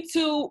only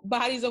two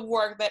bodies of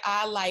work that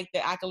I like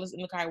that I could listen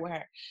in the car with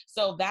her.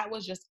 So that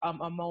was just a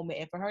moment.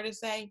 And for her to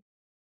say,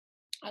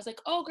 I was like,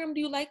 oh, Grim, do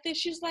you like this?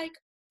 She's like,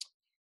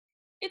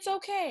 it's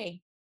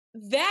okay.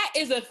 That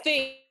is a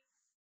thing.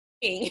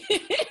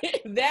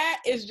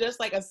 That is just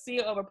like a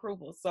seal of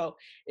approval. So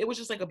it was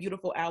just like a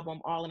beautiful album,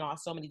 all in all,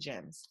 so many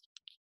gems.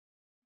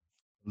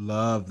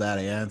 Love that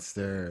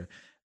answer.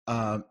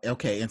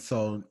 Okay, and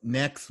so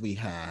next we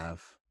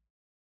have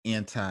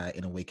Anti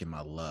and Awaken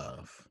My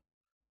Love.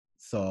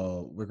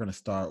 So we're gonna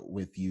start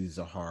with you,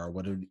 Zahar.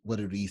 What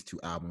do these two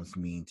albums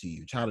mean to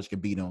you? Childish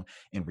Gambino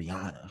and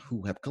Rihanna,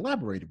 who have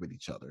collaborated with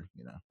each other,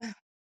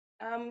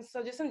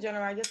 So just in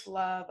general, I just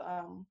love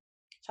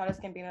Childish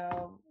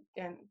Gambino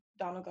and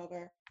Donald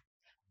Glover.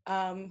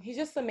 He's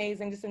just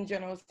amazing, just in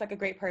general. It's like a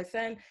great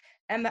person.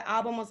 And the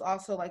album was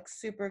also like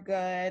super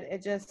good. I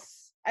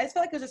just feel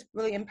like it was just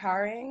really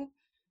empowering.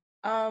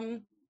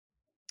 And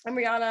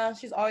Rihanna,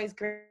 she's always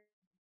great.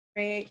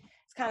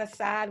 It's kind of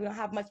sad we don't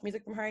have much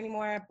music from her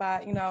anymore,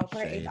 but you know, for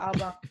her 8th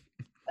album.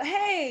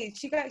 Hey,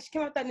 she came out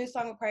with that new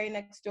song with Party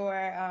Next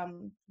Door,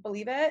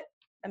 Believe It.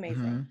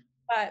 Amazing. Mm-hmm.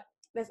 But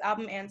this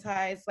album,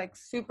 Anti, is like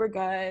super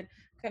good.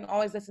 Can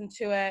always listen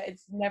to it.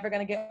 It's never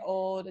gonna get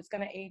old. It's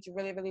gonna age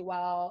really, really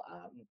well.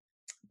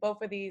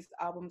 Both of these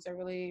albums are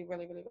really,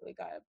 really, really, really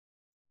good.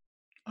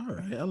 All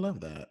right, I love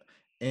that.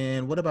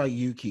 And what about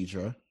you,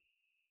 Keidra?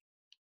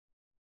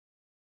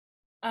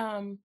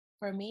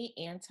 For me,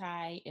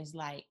 Anti is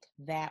like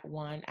that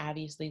one.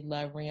 Obviously,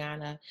 love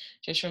Rihanna.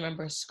 Just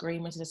remember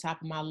screaming to the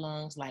top of my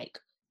lungs like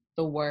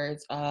the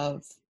words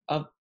of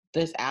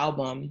this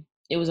album.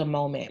 It was a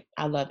moment.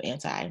 I love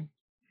Anti.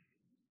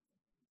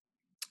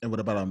 And what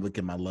about I'm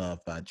Licking My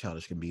Love by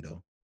Childish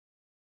Gambino?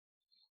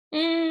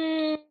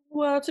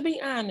 Well, to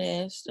be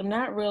honest, I'm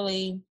not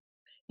really,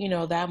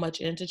 that much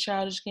into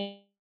Childish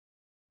Gambino.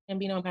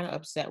 I'm kind of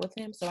upset with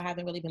him, so I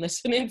haven't really been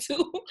listening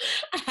to.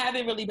 I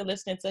haven't really been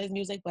listening to his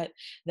music, but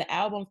the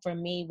album for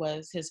me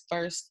was the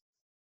first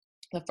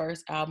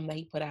album that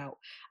he put out.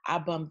 I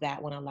bummed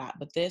that one a lot,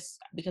 but this,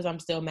 because I'm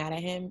still mad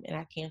at him and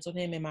I canceled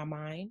him in my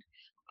mind,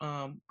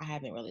 I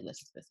haven't really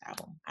listened to this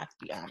album. I have to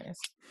be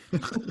honest.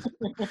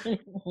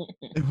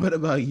 And what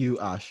about you,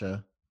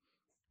 Asha?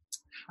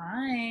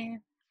 Hi.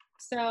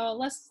 So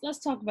let's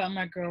talk about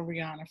my girl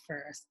Rihanna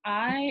first.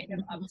 I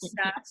am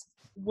obsessed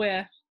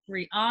with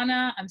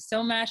Rihanna. I'm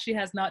so mad she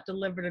has not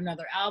delivered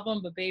another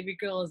album, but baby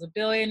girl is a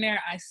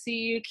billionaire. I see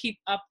you. Keep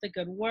up the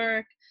good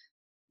work.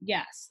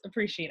 Yes,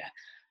 appreciate it.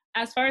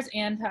 As far as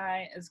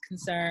Anti is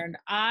concerned,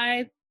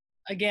 I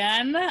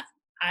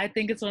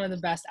think it's one of the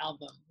best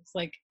albums,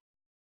 like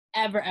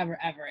ever, ever,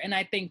 ever. And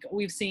I think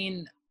we've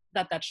seen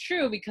that that's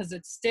true because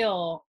it's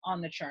still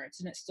on the charts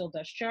and it still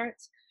does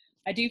charts.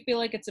 I do feel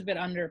like it's a bit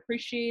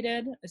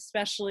underappreciated,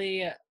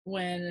 especially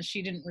when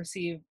she didn't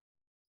receive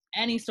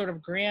any sort of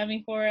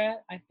Grammy for it.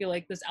 I feel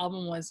like this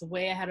album was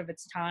way ahead of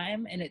its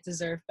time and it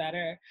deserved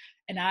better.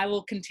 And I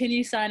will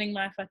continue signing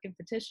my fucking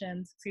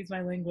petitions, excuse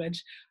my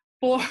language,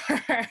 for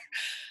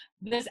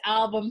this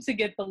album to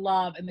get the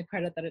love and the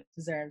credit that it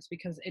deserves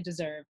because it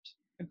deserved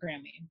a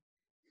Grammy.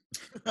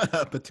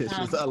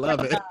 Petitions, I love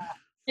it.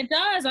 It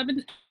does. I've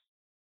been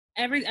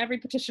every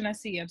petition I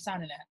see, I'm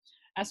signing it.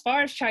 As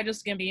far as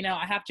Childish Gambino,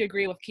 I have to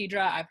agree with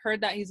Keidra. I've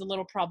heard that he's a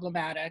little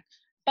problematic,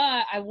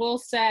 but I will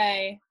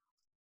say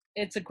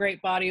it's a great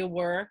body of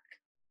work.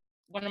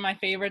 One of my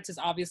favorites is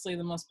obviously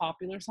the most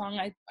popular song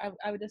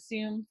I would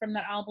assume from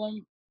that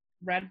album,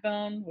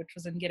 Redbone, which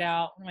was in Get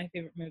Out, one of my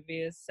favorite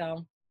movies.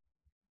 So,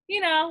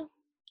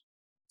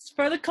 it's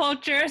for the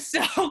culture.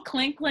 So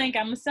clink clink,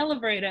 I'm gonna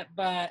celebrate it,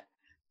 but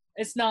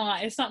it's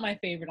not my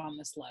favorite on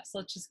this list.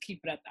 Let's just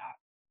keep it at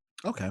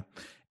that. Okay.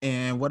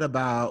 And what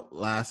about,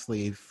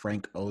 lastly,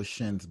 Frank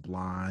Ocean's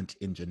Blonde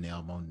and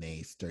Janelle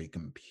Monáe's Sturdy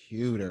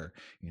Computer,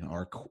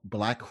 our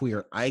Black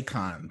queer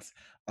icons?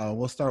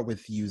 We'll start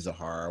with you,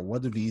 Zahara.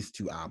 What do these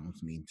two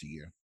albums mean to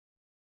you?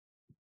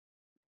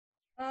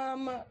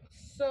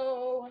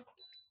 So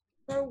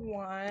for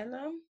one,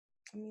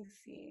 let me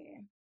see.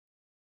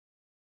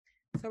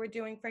 So we're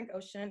doing Frank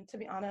Ocean. To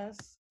be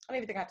honest, I don't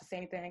even think I have to say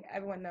anything.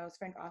 Everyone knows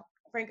Frank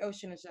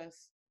Ocean is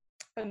just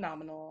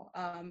phenomenal.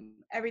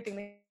 Everything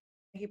that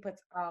he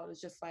puts out is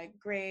just like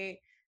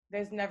great.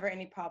 There's never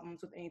any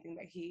problems with anything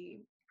that he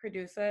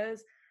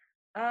produces.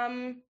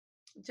 Janelle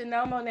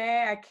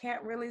Monáe, I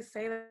can't really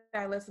say that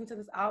I listened to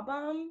this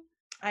album.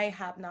 I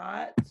have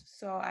not,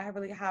 so I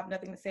really have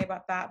nothing to say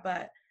about that.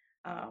 But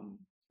yeah.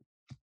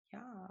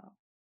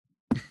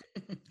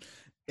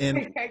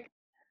 And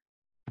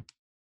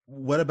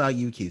what about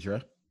you,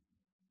 Keidra?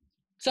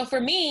 So for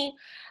me,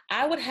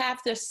 I would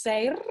have to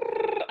say,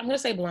 I'm going to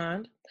say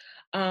Blonde.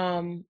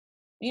 Janelle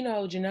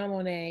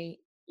Monáe,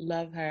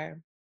 love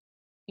her.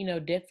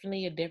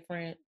 Definitely a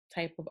different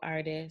type of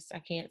artist. I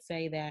can't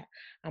say that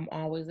I'm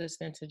always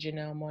listening to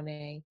Janelle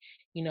Monáe.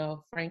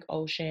 Frank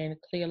Ocean,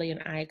 clearly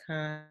an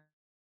icon.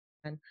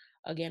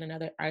 Again,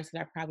 another artist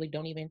that I probably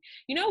don't even,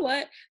 you know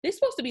what? This is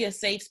supposed to be a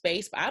safe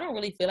space, but I don't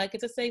really feel like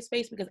it's a safe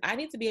space because I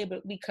need to be able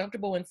to be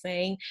comfortable in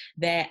saying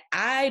that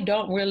I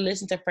don't really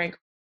listen to Frank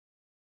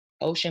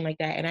Ocean like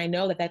that. And I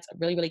know that that's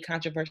really, really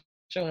controversial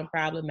and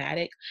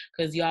problematic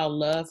because y'all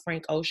love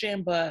Frank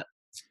Ocean, but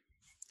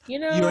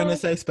you're in a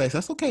safe space.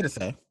 That's okay to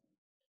say.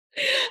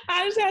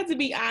 I just had to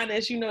be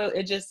honest.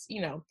 It just,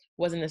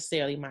 wasn't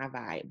necessarily my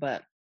vibe.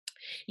 But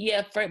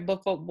yeah,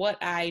 but for what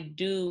I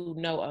do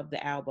know of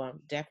the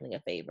album, definitely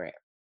a favorite.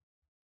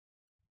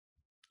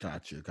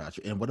 Gotcha.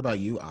 And what about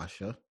you,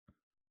 Asha?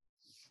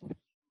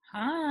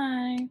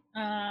 Hi.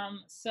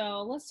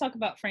 So let's talk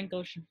about Frank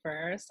Ocean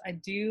first. I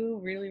do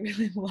really,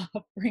 really love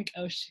Frank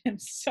Ocean.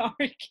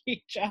 Sorry,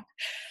 Keisha.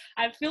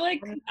 I feel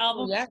like the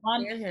album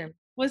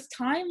was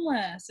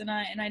timeless, and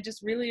I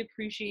just really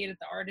appreciated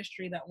the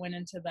artistry that went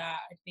into that.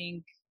 I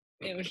think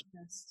it was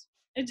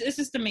it's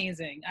just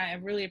amazing. I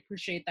really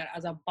appreciate that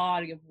as a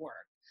body of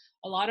work.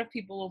 a lot of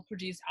people will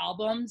produce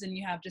albums and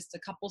you have just a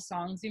couple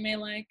songs you may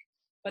like,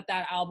 but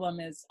that album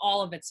is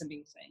all of it's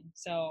amazing.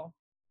 So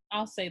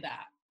I'll say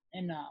that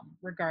in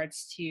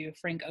regards to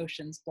Frank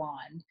Ocean's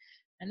Blonde.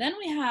 And then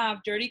we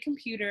have Dirty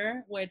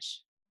Computer,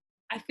 which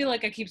I feel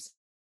like I keep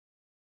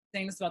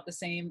saying this about the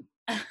same,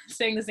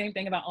 saying the same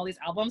thing about all these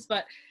albums,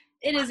 but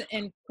it is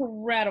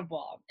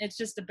incredible. It's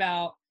just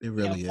about It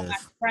really Black,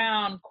 is.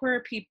 brown,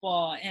 queer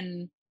people,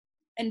 and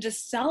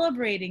just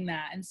celebrating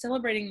that and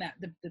celebrating that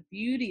the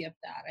beauty of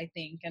that, I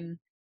think. And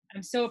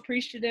I'm so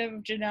appreciative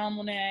of Janelle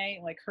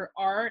Monáe. Like, her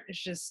art is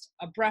just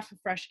a breath of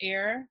fresh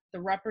air.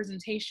 The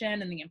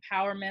representation and the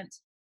empowerment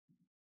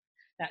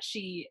that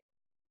she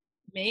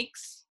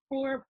makes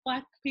for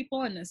Black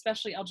people and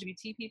especially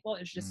LGBT people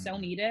is just so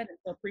needed and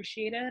so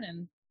appreciated.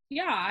 And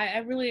yeah, I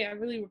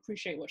really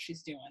appreciate what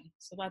she's doing.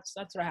 So that's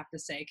what I have to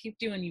say. Keep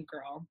doing you,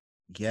 girl.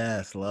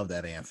 Yes, love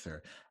that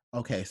answer.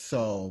 Okay,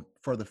 so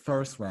for the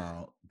first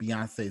round,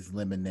 Beyonce's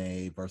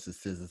Lemonade versus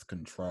SZA's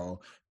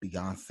Control.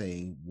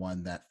 Beyonce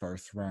won that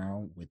first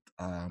round with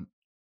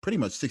pretty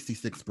much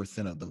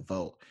 66% of the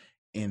vote.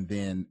 And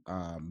then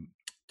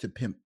To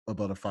Pimp a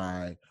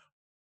Butterfly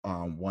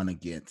won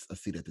against A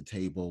Seat at the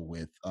Table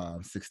with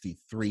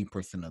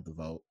 63% of the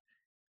vote.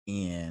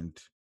 And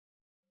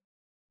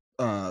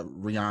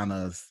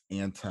Rihanna's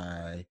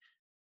Anti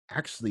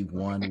actually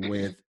won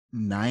with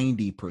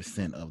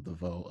 90% of the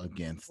vote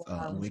against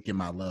Awaken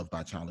My Love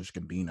by Childish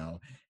Gambino.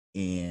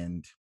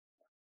 And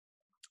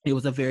it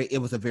was a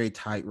very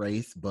tight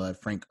race,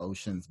 but Frank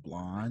Ocean's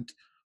Blonde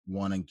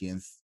won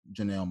against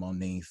Janelle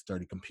Monáe's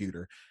Dirty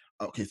Computer.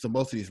 Okay, so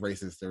most of these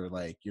races, they're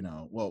like,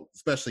 well,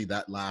 especially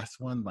that last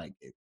one, like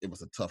it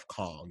was a tough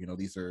call.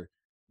 These are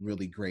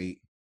really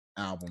great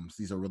albums.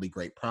 These are really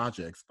great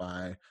projects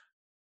by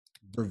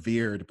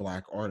revered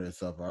Black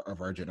artists of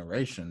our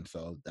generation.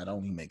 So that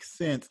only makes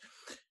sense.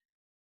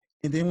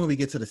 And then when we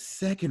get to the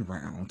second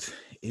round,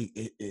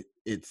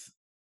 it's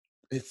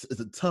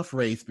a tough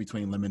race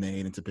between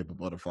Lemonade and To Pimp a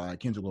Butterfly.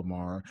 Kendrick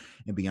Lamar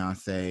and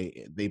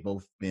Beyonce, they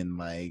both been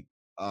like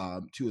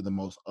two of the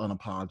most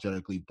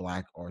unapologetically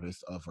Black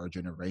artists of our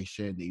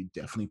generation. They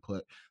definitely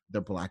put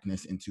their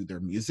Blackness into their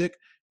music,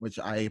 which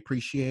I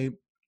appreciate.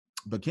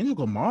 But Kendrick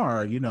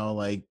Lamar,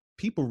 like,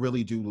 people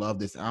really do love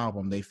this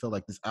album. They feel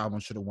like this album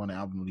should have won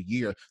Album of the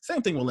Year.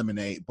 Same thing with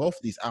Lemonade. Both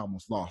of these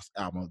albums lost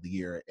Album of the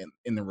Year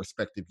in their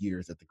respective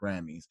years at the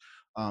Grammys.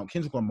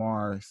 Kendrick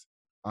Lamar's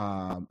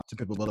To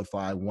Pimp a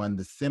Butterfly won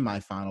the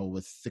semifinal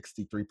with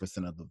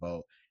 63% of the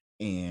vote.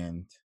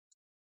 And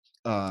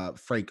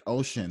Frank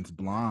Ocean's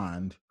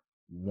Blonde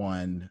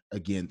won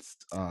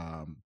against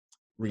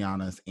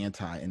Rihanna's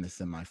Anti in the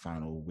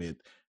semifinal with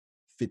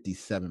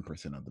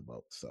 57% of the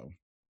vote. So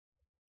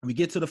when we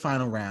get to the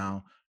final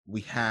round,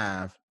 we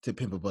have To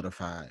Pimp a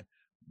Butterfly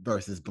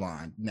versus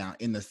Blonde. Now,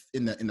 in the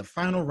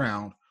final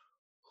round,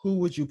 who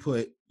would you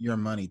put your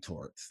money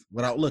towards?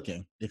 Without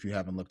looking, if you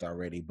haven't looked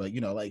already, but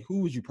like,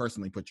 who would you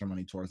personally put your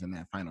money towards in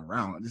that final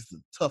round? This is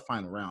a tough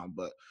final round,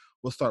 but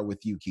we'll start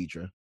with you,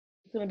 Keidra.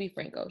 It's gonna be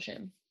Frank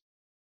Ocean.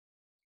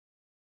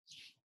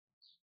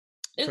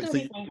 So It's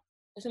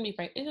gonna be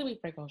Frank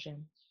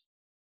Ocean.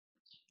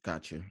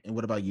 Gotcha. And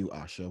what about you,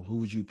 Asha? Who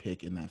would you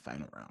pick in that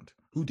final round?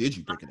 Who did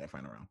you pick in that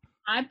final round?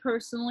 I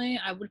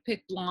would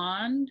pick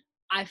Blonde.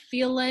 I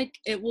feel like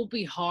it will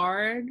be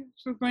hard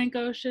for Frank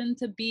Ocean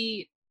to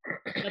beat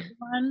the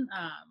one,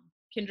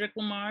 Kendrick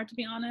Lamar, to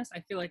be honest.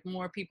 I feel like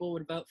more people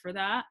would vote for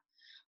that.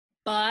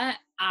 But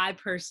I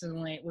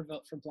personally would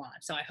vote for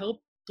Blonde. So I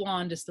hope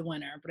Blonde is the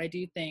winner, but I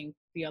do think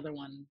the other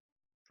one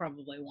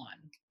probably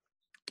won.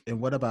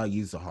 And what about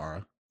you,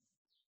 Zahara?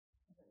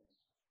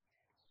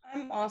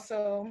 I'm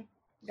also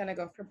gonna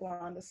go for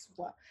Blonde as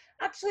well.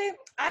 Actually,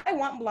 I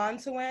want Blonde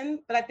to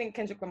win, but I think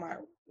Kendrick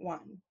Lamar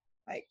won.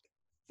 Like,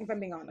 if I'm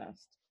being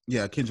honest.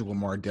 Yeah, Kendrick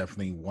Lamar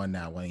definitely won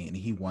that one, and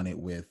he won it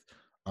with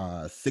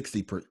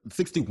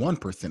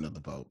 61% of the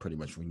vote, pretty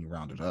much, when you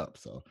round it up.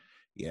 So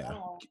yeah,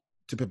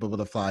 To Pimp a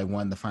Butterfly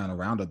won the final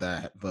round of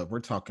that, but we're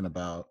talking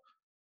about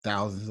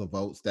thousands of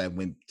votes that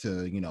went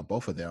to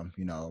both of them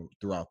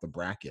throughout the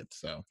bracket.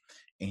 So,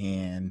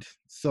 and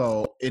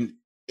so in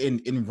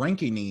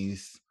ranking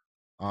these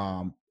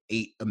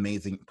 8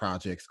 amazing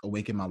projects,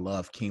 Awaken My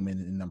Love came in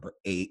at number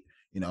 8.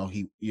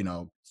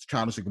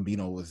 Childish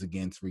Gambino was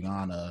against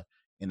Rihanna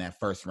in that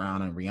first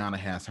round, and Rihanna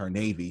has her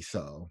Navy,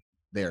 so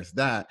there's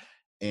that.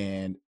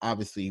 And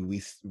obviously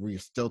we're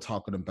still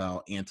talking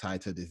about Anti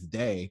to this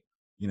day,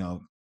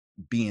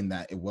 being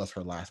that it was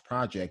her last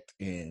project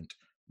and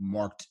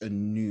marked a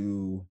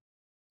new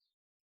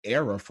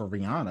era for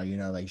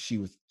Rihanna. Like,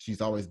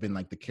 she's always been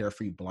like the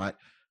carefree Black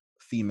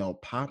female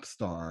pop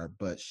star,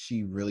 but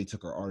she really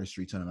took her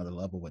artistry to another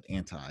level with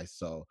Anti.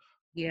 So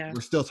yeah,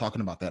 we're still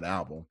talking about that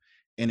album.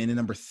 And in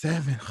number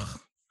 7,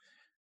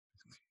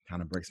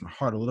 kind of breaks my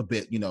heart a little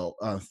bit.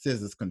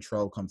 SZA's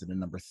Control comes in at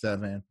number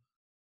 7,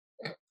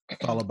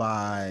 followed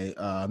by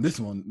this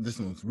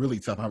one's really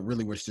tough. I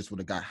really wish this would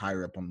have got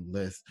higher up on the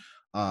list.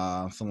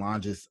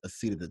 Solange's A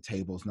Seat at the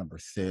Table is number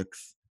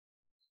 6.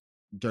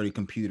 Dirty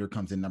Computer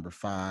comes in number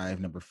 5.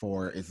 Number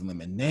 4 is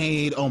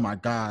Lemonade. Oh my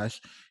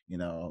gosh. You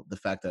know, the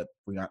fact that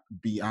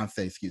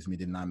Beyonce,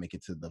 did not make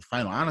it to the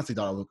final. I honestly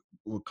thought it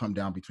would come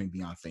down between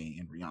Beyonce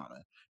and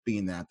Rihanna,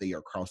 being that they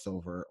are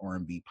crossover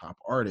R&B pop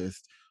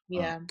artists.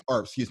 Yeah.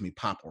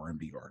 Pop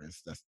R&B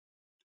artists. That's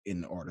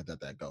in the order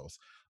that goes.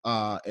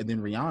 And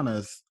then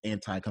Rihanna's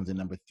Anti comes in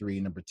number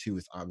 3. Number 2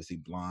 is obviously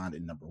Blonde,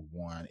 and number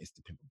 1 is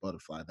To Pimp a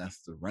Butterfly.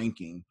 That's the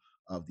ranking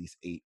of these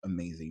 8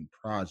 amazing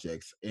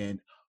projects. And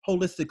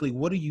holistically,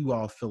 what do you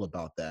all feel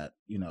about that?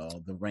 You know,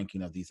 the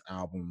ranking of these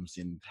albums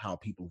and how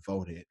people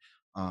voted.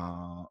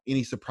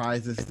 Any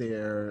surprises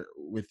there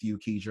with you,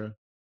 Keidra?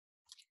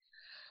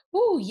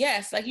 Oh,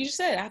 yes. Like you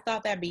said, I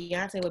thought that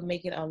Beyonce would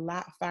make it a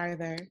lot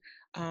farther.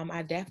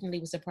 I definitely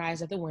was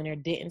surprised at the winner.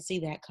 Didn't see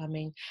that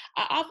coming.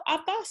 I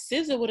thought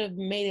SZA would have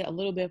made it a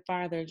little bit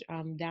farther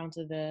down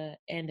to the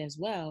end as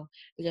well,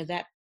 because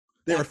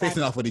they were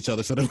facing off with each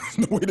other, so there was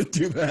no way to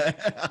do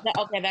that.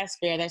 Okay, that's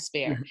fair. That's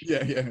fair.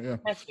 Yeah.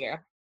 That's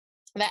fair.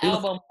 That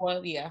album,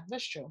 well, yeah,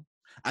 that's true.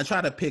 I try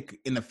to pick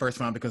in the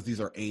first round because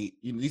these are 8.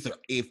 You know, these are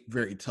 8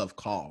 very tough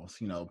calls.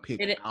 You know,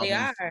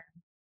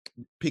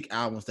 pick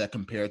albums that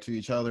compare to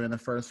each other in the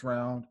first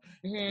round.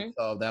 Mm-hmm.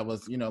 So that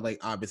was, you know, like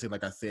obviously,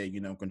 like I said,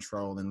 you know,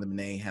 Control and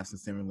Lemonade have some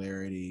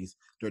similarities.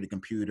 Dirty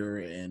Computer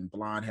and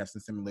Blonde have some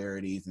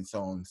similarities, and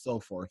so on and so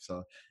forth.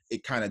 So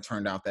it kind of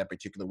turned out that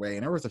particular way.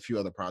 And there was a few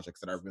other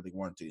projects that I really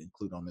wanted to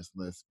include on this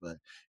list, but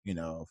you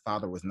know,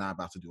 Father was not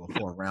about to do a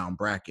 4-round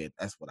bracket.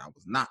 That's what I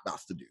was not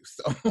about to do.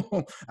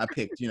 So I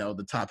picked, you know,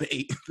 the top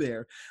 8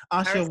 there.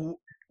 Asha,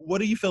 what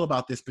do you feel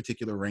about this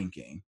particular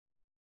ranking?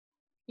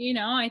 You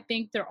know, I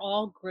think they're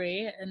all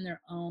great in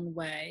their own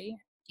way.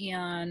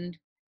 And,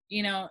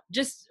 you know,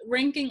 just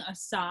ranking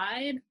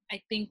aside,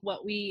 I think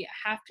what we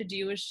have to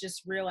do is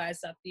just realize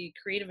that the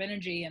creative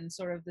energy and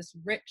sort of this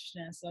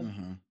richness of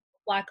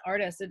Black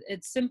artists,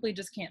 it simply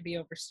just can't be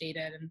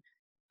overstated. And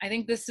I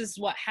think this is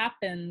what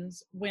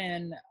happens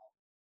when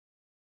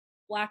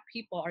Black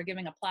people are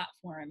giving a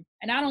platform,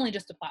 and not only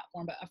just a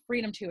platform, but a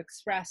freedom to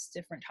express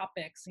different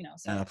topics, you know.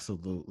 So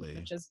absolutely.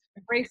 Such as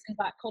embracing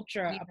Black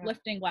culture,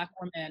 uplifting Black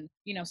women,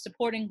 you know,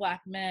 supporting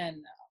Black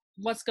men,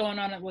 what's going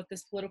on with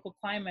this political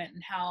climate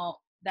and how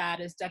that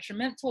is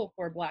detrimental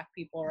for Black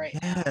people right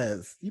now.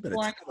 Yes, you better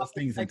take those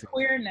things like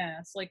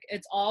queerness, like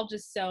it's all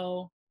just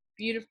so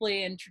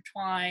beautifully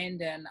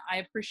intertwined, and I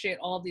appreciate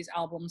all of these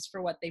albums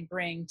for what they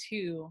bring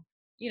to,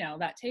 you know,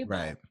 that table.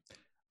 Right.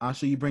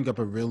 Asha, you bring up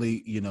a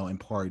really, you know,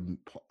 important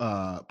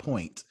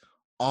point.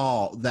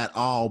 All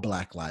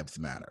Black lives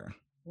matter.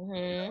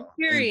 Mm-hmm.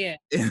 Period.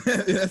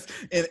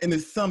 And in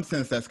some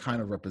sense, that's kind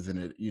of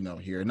represented, you know,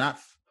 here. Not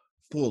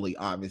fully,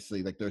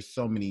 obviously. Like there's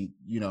so many,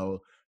 you know,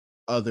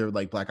 other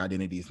like Black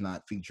identities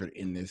not featured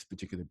in this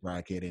particular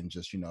bracket, and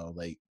just, you know,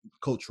 like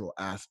cultural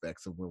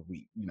aspects of where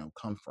we, you know,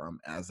 come from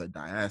as a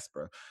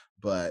diaspora.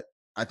 But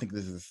I think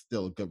this is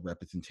still a good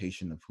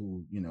representation of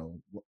who, you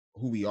know,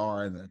 who we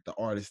are and the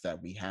artists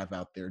that we have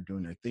out there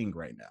doing their thing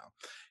right now.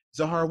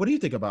 Zahara, what do you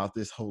think about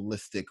this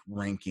holistic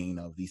ranking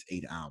of these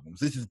 8 albums?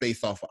 This is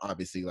based off of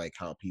obviously like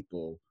how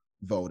people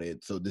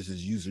voted. So this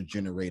is user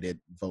generated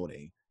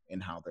voting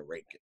and how they're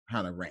ranked.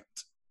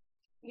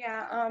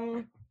 Yeah.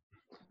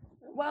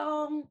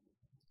 Well,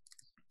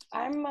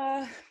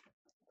 I'm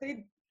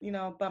pretty, you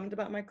know, bummed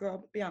about my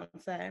girl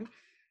Beyonce,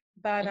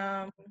 but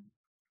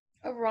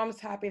overall, I'm just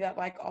happy that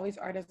like all these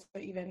artists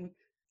are even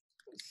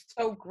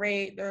so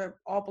great. They're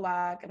all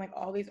Black, and like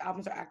all these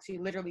albums are actually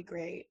literally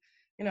great.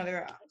 You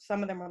know,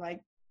 some of them are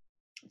like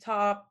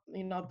top,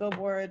 you know,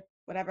 Billboard,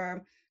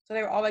 whatever. So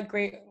they were all like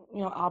great,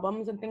 you know,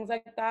 albums and things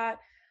like that.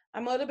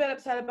 I'm a little bit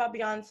upset about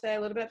Beyonce, a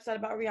little bit upset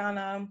about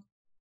Rihanna,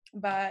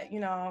 but you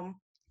know,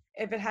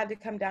 if it had to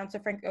come down to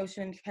Frank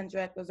Ocean and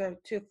Kendrick, those are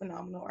 2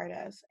 phenomenal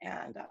artists,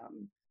 and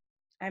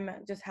I'm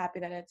just happy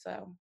that it's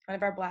one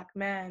of our Black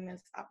men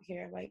is out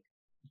here like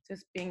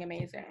just being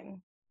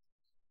amazing.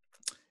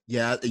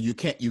 Yeah, you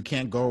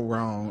can't go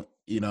wrong,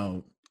 you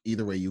know,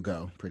 either way you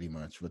go pretty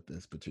much with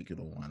this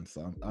particular one.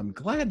 So I'm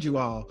glad you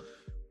all,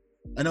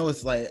 I know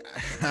it's like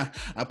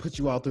I put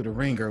you all through the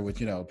ringer with,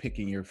 you know,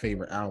 picking your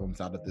favorite albums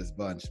out of this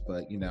bunch,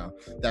 but you know,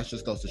 that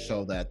just goes to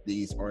show that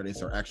these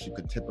artists are actually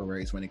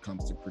contemporaries when it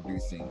comes to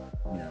producing,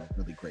 you know,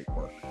 really great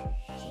work.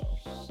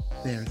 So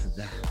there's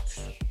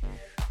that.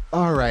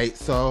 All right,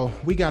 so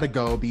we gotta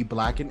go. Be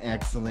Black and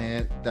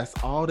excellent. That's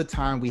all the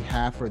time we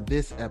have for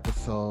this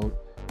episode.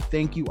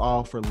 Thank you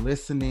all for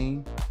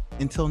listening.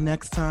 Until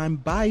next time,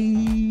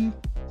 bye.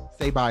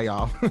 Say bye,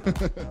 y'all.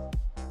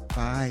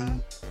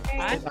 Bye.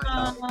 Bye.